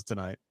this was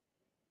tonight.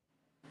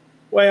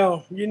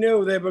 Well, they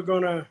were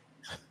going to,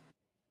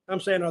 I'm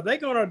saying, are they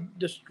going to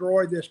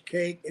destroy this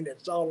cake and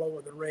it's all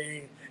over the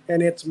ring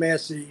and it's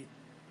messy?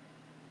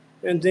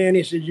 And then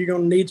he said, you're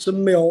going to need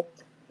some milk.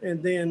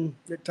 And then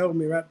they told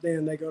me right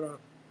then they're going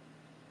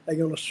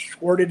to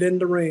squirt it in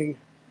the ring.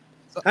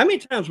 How many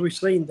times have we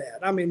seen that?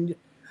 I mean,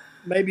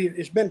 maybe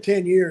it's been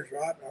 10 years,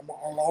 right?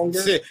 Or longer.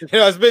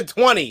 It's been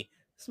 20.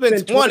 It's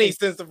been 20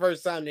 since the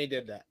first time they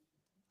did that.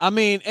 I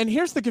mean, and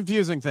here's the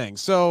confusing thing.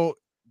 So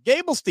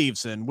Gable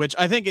Steveson, which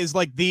I think is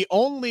like the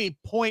only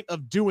point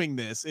of doing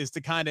this, is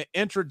to kind of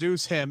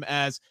introduce him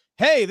as,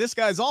 hey, this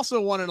guy's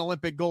also won an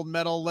Olympic gold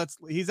medal.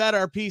 He's at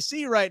our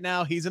PC right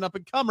now. He's an up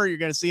and comer. You're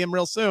going to see him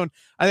real soon.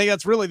 I think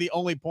that's really the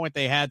only point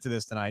they had to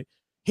this tonight.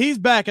 He's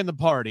back in the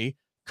party.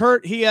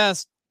 Kurt, he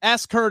asked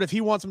Kurt if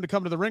he wants him to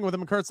come to the ring with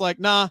him. And Kurt's like,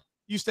 nah,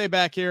 you stay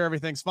back here.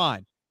 Everything's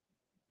fine.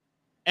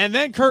 And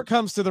then Kurt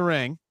comes to the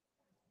ring.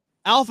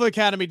 Alpha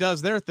Academy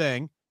does their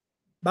thing.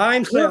 By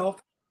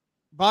himself.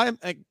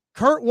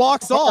 Kurt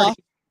walks off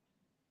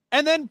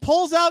and then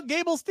pulls out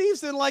Gable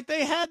Steveson like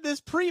they had this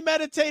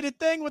premeditated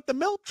thing with the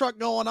milk truck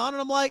going on.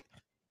 And I'm like,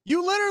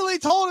 you literally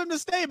told him to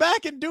stay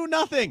back and do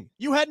nothing.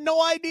 You had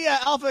no idea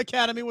Alpha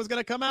Academy was going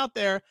to come out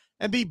there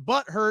and be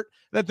butthurt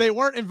that they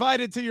weren't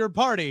invited to your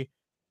party.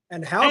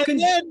 And how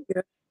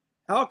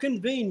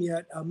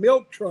convenient a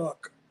milk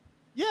truck.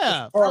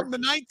 Yeah, from the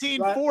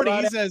 1940s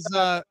right as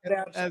the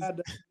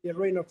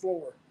arena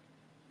floor.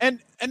 And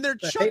they're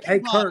chucking Hey,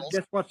 bottles. Kurt,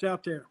 guess what's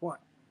out there?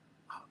 What?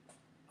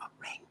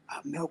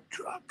 A milk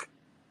truck.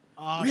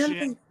 Oh, really?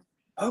 shit.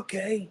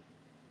 Okay.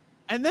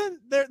 And then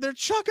they're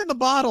chucking the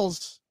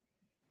bottles.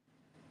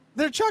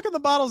 They're chucking the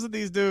bottles at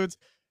these dudes,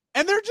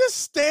 and they're just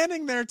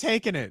standing there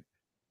taking it.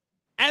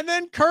 And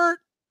then Kurt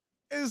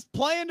is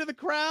playing to the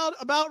crowd,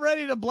 about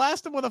ready to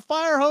blast them with a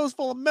fire hose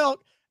full of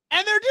milk,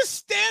 and they're just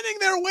standing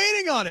there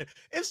waiting on it.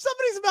 If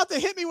somebody's about to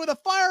hit me with a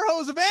fire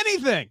hose of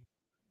anything,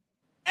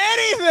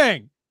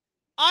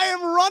 I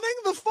am running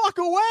the fuck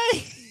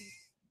away.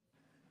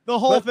 The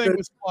whole thing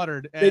was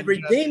cluttered. The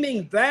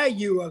redeeming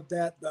value of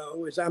that,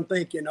 though, is I'm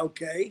thinking,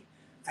 okay,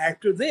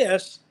 after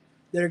this,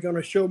 they're going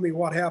to show me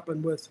what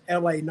happened with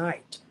LA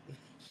Knight.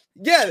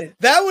 Yeah,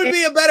 that would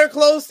be a better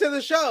close to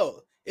the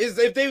show. Is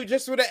if they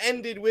just would have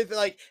ended with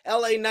like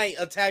LA Knight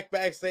attack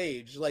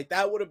backstage. Like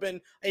that would have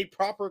been a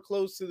proper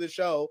close to the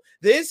show.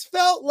 This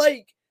felt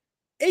like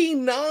a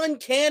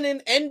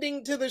non-canon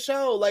ending to the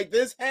show. Like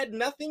this had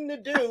nothing to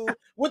do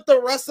with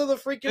the rest of the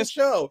freaking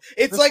show.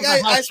 It's like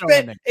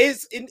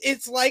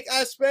it's like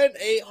I spent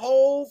a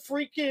whole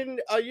freaking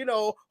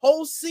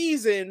whole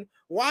season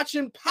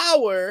watching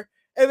Power,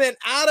 and then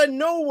out of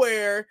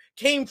nowhere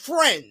came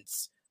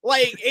Friends.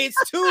 Like it's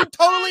two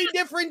totally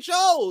different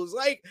shows.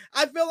 Like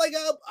I feel like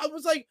I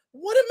was like,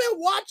 what am I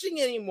watching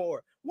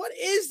anymore? What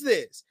is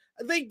this?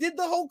 They did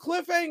the whole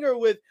cliffhanger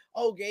with,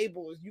 oh,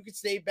 Gable, you can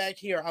stay back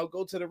here. I'll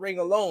go to the ring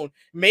alone,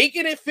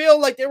 making it feel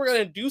like they were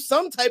gonna do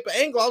some type of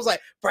angle. I was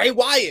like, Bray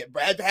Wyatt,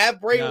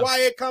 have Bray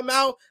Wyatt come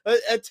out,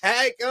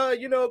 attack,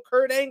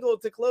 Kurt Angle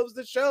to close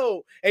the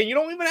show, and you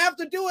don't even have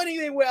to do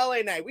anything with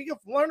LA Knight. We can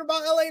learn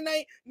about LA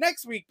Knight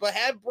next week, but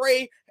have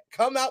Bray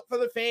come out for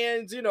the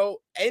fans, in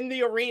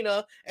the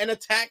arena and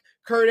attack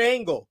Kurt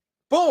Angle.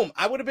 Boom.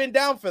 I would have been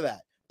down for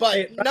that. But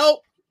hey,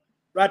 nope.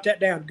 Write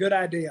that down. Good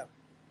idea.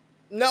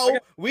 No,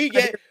 we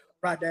get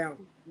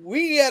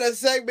a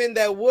segment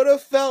that would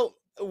have felt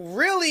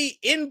really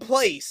in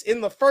place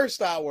in the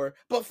first hour,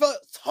 but felt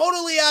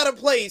totally out of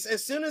place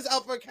as soon as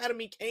Alpha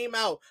Academy came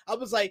out. I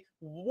was like,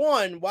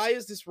 one, why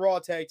is this Raw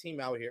tag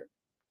team out here?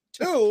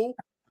 Two,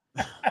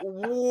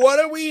 what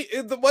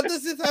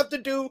does this have to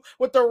do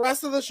with the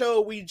rest of the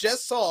show we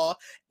just saw?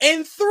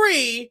 And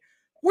three,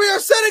 we are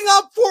setting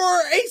up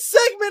for a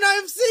segment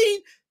I've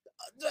seen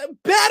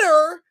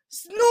better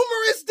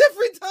numerous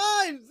different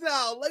times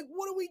now. Like,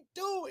 what are we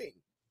doing?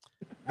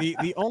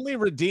 The only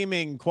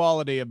redeeming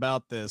quality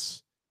about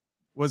this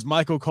was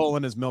Michael Cole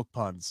and his milk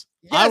puns.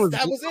 Yes,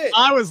 that was it.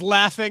 I was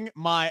laughing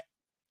my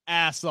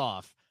ass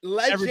off.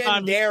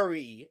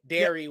 Legendary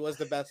Dairy was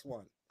the best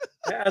one.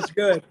 That's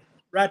good.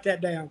 Write that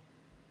down.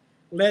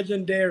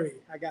 Legendary.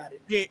 I got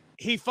it.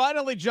 He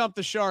finally jumped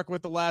the shark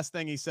with the last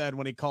thing he said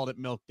when he called it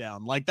milk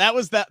down. Like that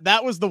was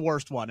the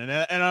worst one. And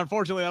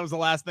unfortunately that was the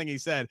last thing he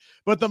said.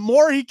 But the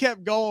more he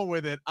kept going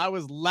with it, I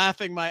was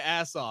laughing my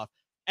ass off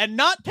and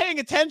not paying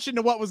attention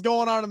to what was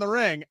going on in the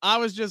ring. I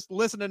was just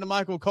listening to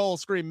Michael Cole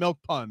scream milk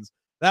puns.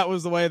 That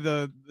was the way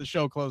the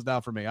show closed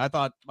out for me. I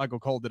thought Michael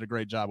Cole did a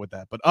great job with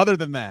that. But other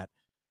than that,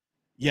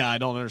 yeah, I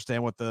don't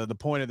understand what the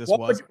point of this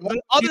was.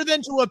 Other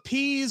than to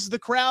appease the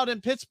crowd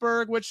in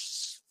Pittsburgh,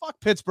 which fuck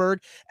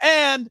Pittsburgh,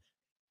 and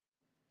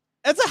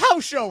it's a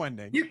house show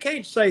ending. You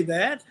can't say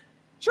that.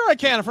 Sure I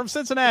can. I'm from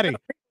Cincinnati.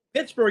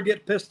 Pittsburgh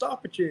get pissed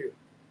off at you.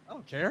 I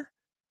don't care.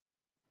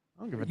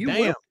 I don't give a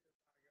damn.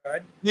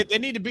 They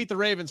need to beat the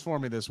Ravens for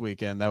me this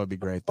weekend. That would be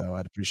great, though.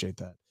 I'd appreciate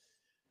that.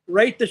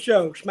 Rate the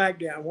show,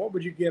 SmackDown. What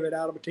would you give it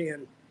out of a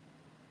 10?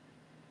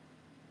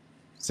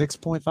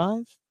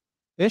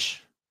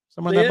 6.5-ish?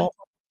 Somewhere in that ballpark.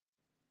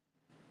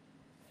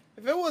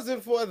 If it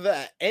wasn't for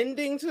the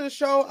ending to the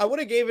show, I would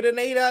have gave it an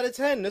 8 out of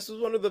 10. This was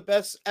one of the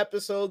best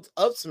episodes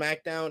of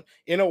SmackDown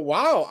in a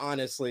while,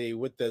 honestly,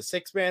 with the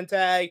 6-man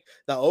tag,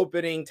 the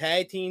opening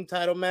tag team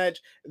title match,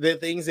 the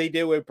things they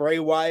did with Bray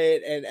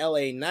Wyatt and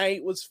LA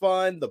Knight was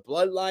fun. The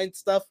Bloodline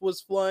stuff was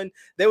fun.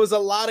 There was a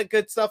lot of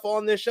good stuff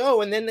on this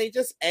show, and then they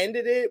just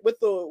ended it with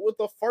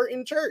the fart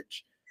in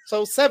church.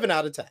 So 7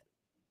 out of 10.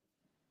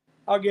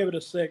 I'll give it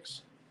a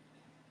 6.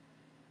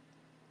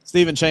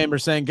 Stephen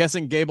Chambers saying,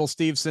 guessing Gable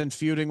Steveson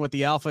feuding with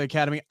the Alpha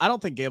Academy. I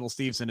don't think Gable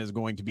Steveson is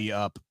going to be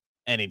up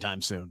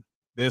anytime soon.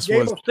 Gable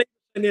Steveson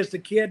is the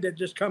kid that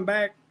just come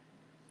back.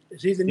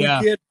 Is he the new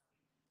kid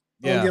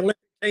on the Olympic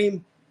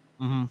team?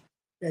 Mm-hmm.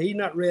 Yeah, he's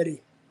not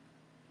ready.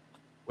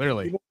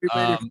 Clearly.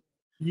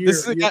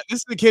 This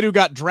is the kid who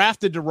got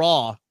drafted to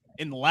Raw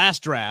in the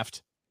last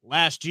draft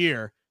last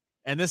year,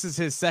 and this is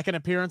his second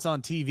appearance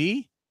on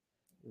TV.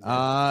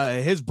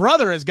 His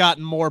brother has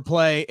gotten more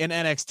play in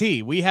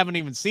NXT. We haven't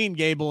even seen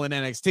Gable in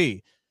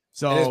NXT.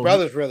 So and his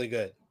brother's really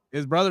good.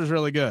 His brother's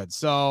really good.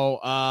 So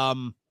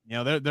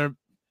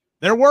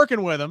they're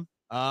working with him.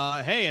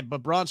 Hey,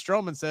 but Braun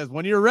Strowman says,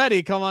 when you're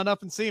ready, come on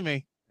up and see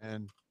me.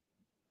 And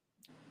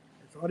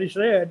that's what he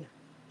said.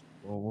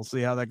 Well, we'll see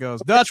how that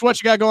goes. Dutch,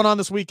 what you got going on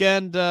this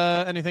weekend?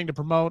 Anything to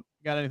promote?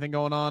 Got anything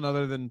going on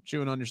other than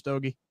chewing on your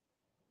stogie?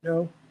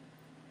 No,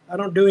 I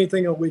don't do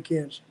anything on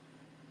weekends.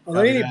 Are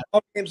there any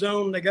ball games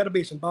on? There got to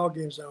be some ball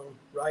games on,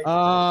 right?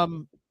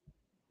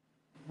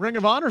 Ring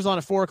of Honor's on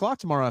at 4:00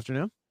 tomorrow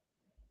afternoon.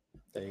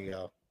 There you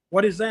go.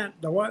 What is that?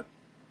 The what?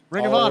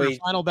 Ring of Honor,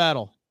 Final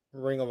Battle.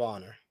 Ring of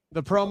Honor.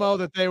 The promo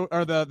that they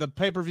or the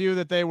pay-per-view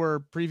that they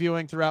were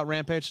previewing throughout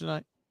Rampage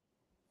tonight.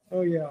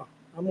 Oh yeah,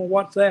 I'm gonna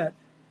watch that.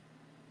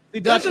 See,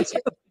 Dutch,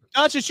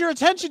 it's your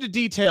attention to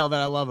detail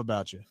that I love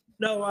about you.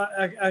 No,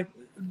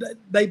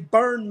 they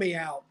burn me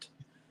out.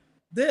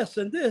 This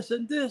and this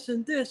and this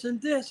and this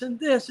and this and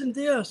this and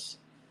this.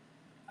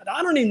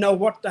 I don't even know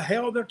what the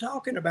hell they're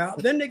talking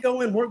about. Then they go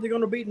in where they're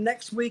going to be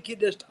next week. It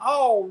just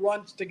all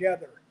runs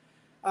together.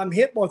 I'm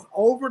hit with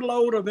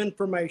overload of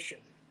information.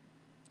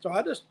 So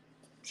I just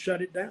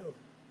shut it down.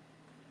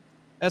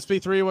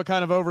 SP3, what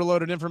kind of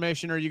overloaded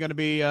information are you going to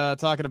be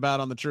talking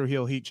about on the True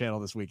Heel Heat channel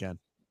this weekend?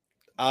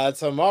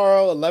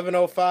 Tomorrow,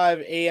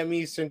 11:05 a.m.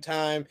 Eastern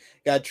time.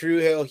 Got True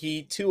Heel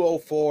Heat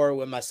 204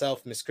 with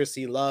myself, Miss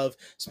Chrissy Love,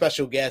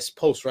 special guest,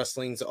 Post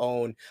Wrestling's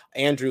own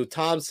Andrew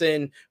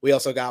Thompson. We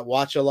also got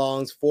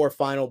watch-alongs for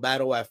Final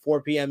Battle at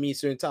 4 p.m.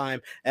 Eastern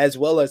time, as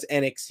well as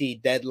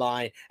NXT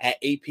Deadline at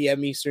 8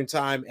 p.m. Eastern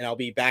time. And I'll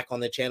be back on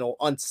the channel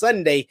on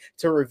Sunday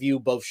to review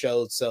both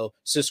shows. So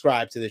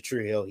subscribe to the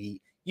True Heel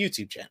Heat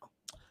YouTube channel.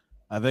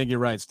 I think you're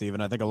right, Steven.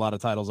 I think a lot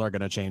of titles are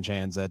going to change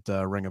hands at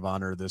Ring of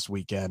Honor this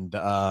weekend.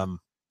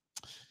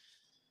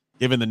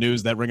 Given the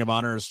news that Ring of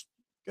Honor is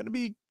going to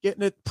be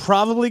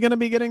probably going to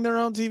be getting their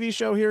own TV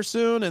show here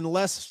soon and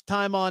less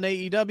time on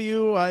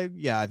AEW.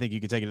 I think you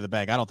can take it to the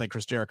bank. I don't think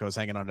Chris Jericho is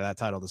hanging on to that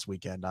title this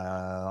weekend.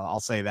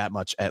 I'll say that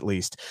much at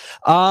least.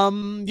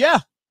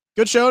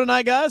 Good show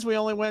tonight, guys. We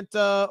only went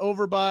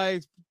over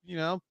by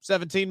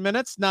 17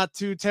 minutes. Not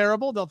too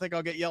terrible. Don't think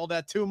I'll get yelled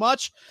at too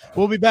much.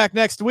 We'll be back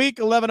next week,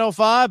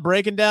 11:05,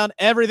 breaking down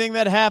everything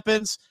that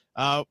happens.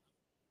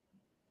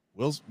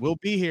 We'll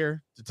be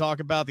here to talk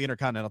about the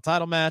Intercontinental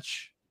title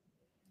match,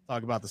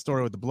 talk about the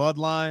story with the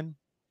Bloodline.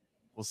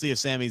 We'll see if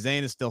Sami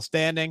Zayn is still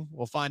standing.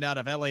 We'll find out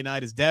if LA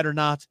Knight is dead or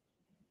not.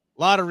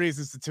 A lot of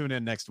reasons to tune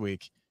in next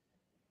week.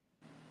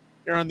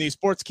 Here on the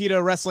Sports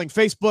Keto Wrestling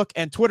Facebook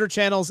and Twitter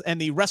channels and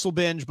the Wrestle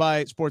Binge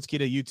by Sports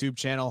Keto YouTube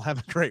channel. Have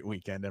a great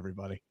weekend,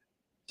 everybody.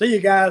 See you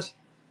guys.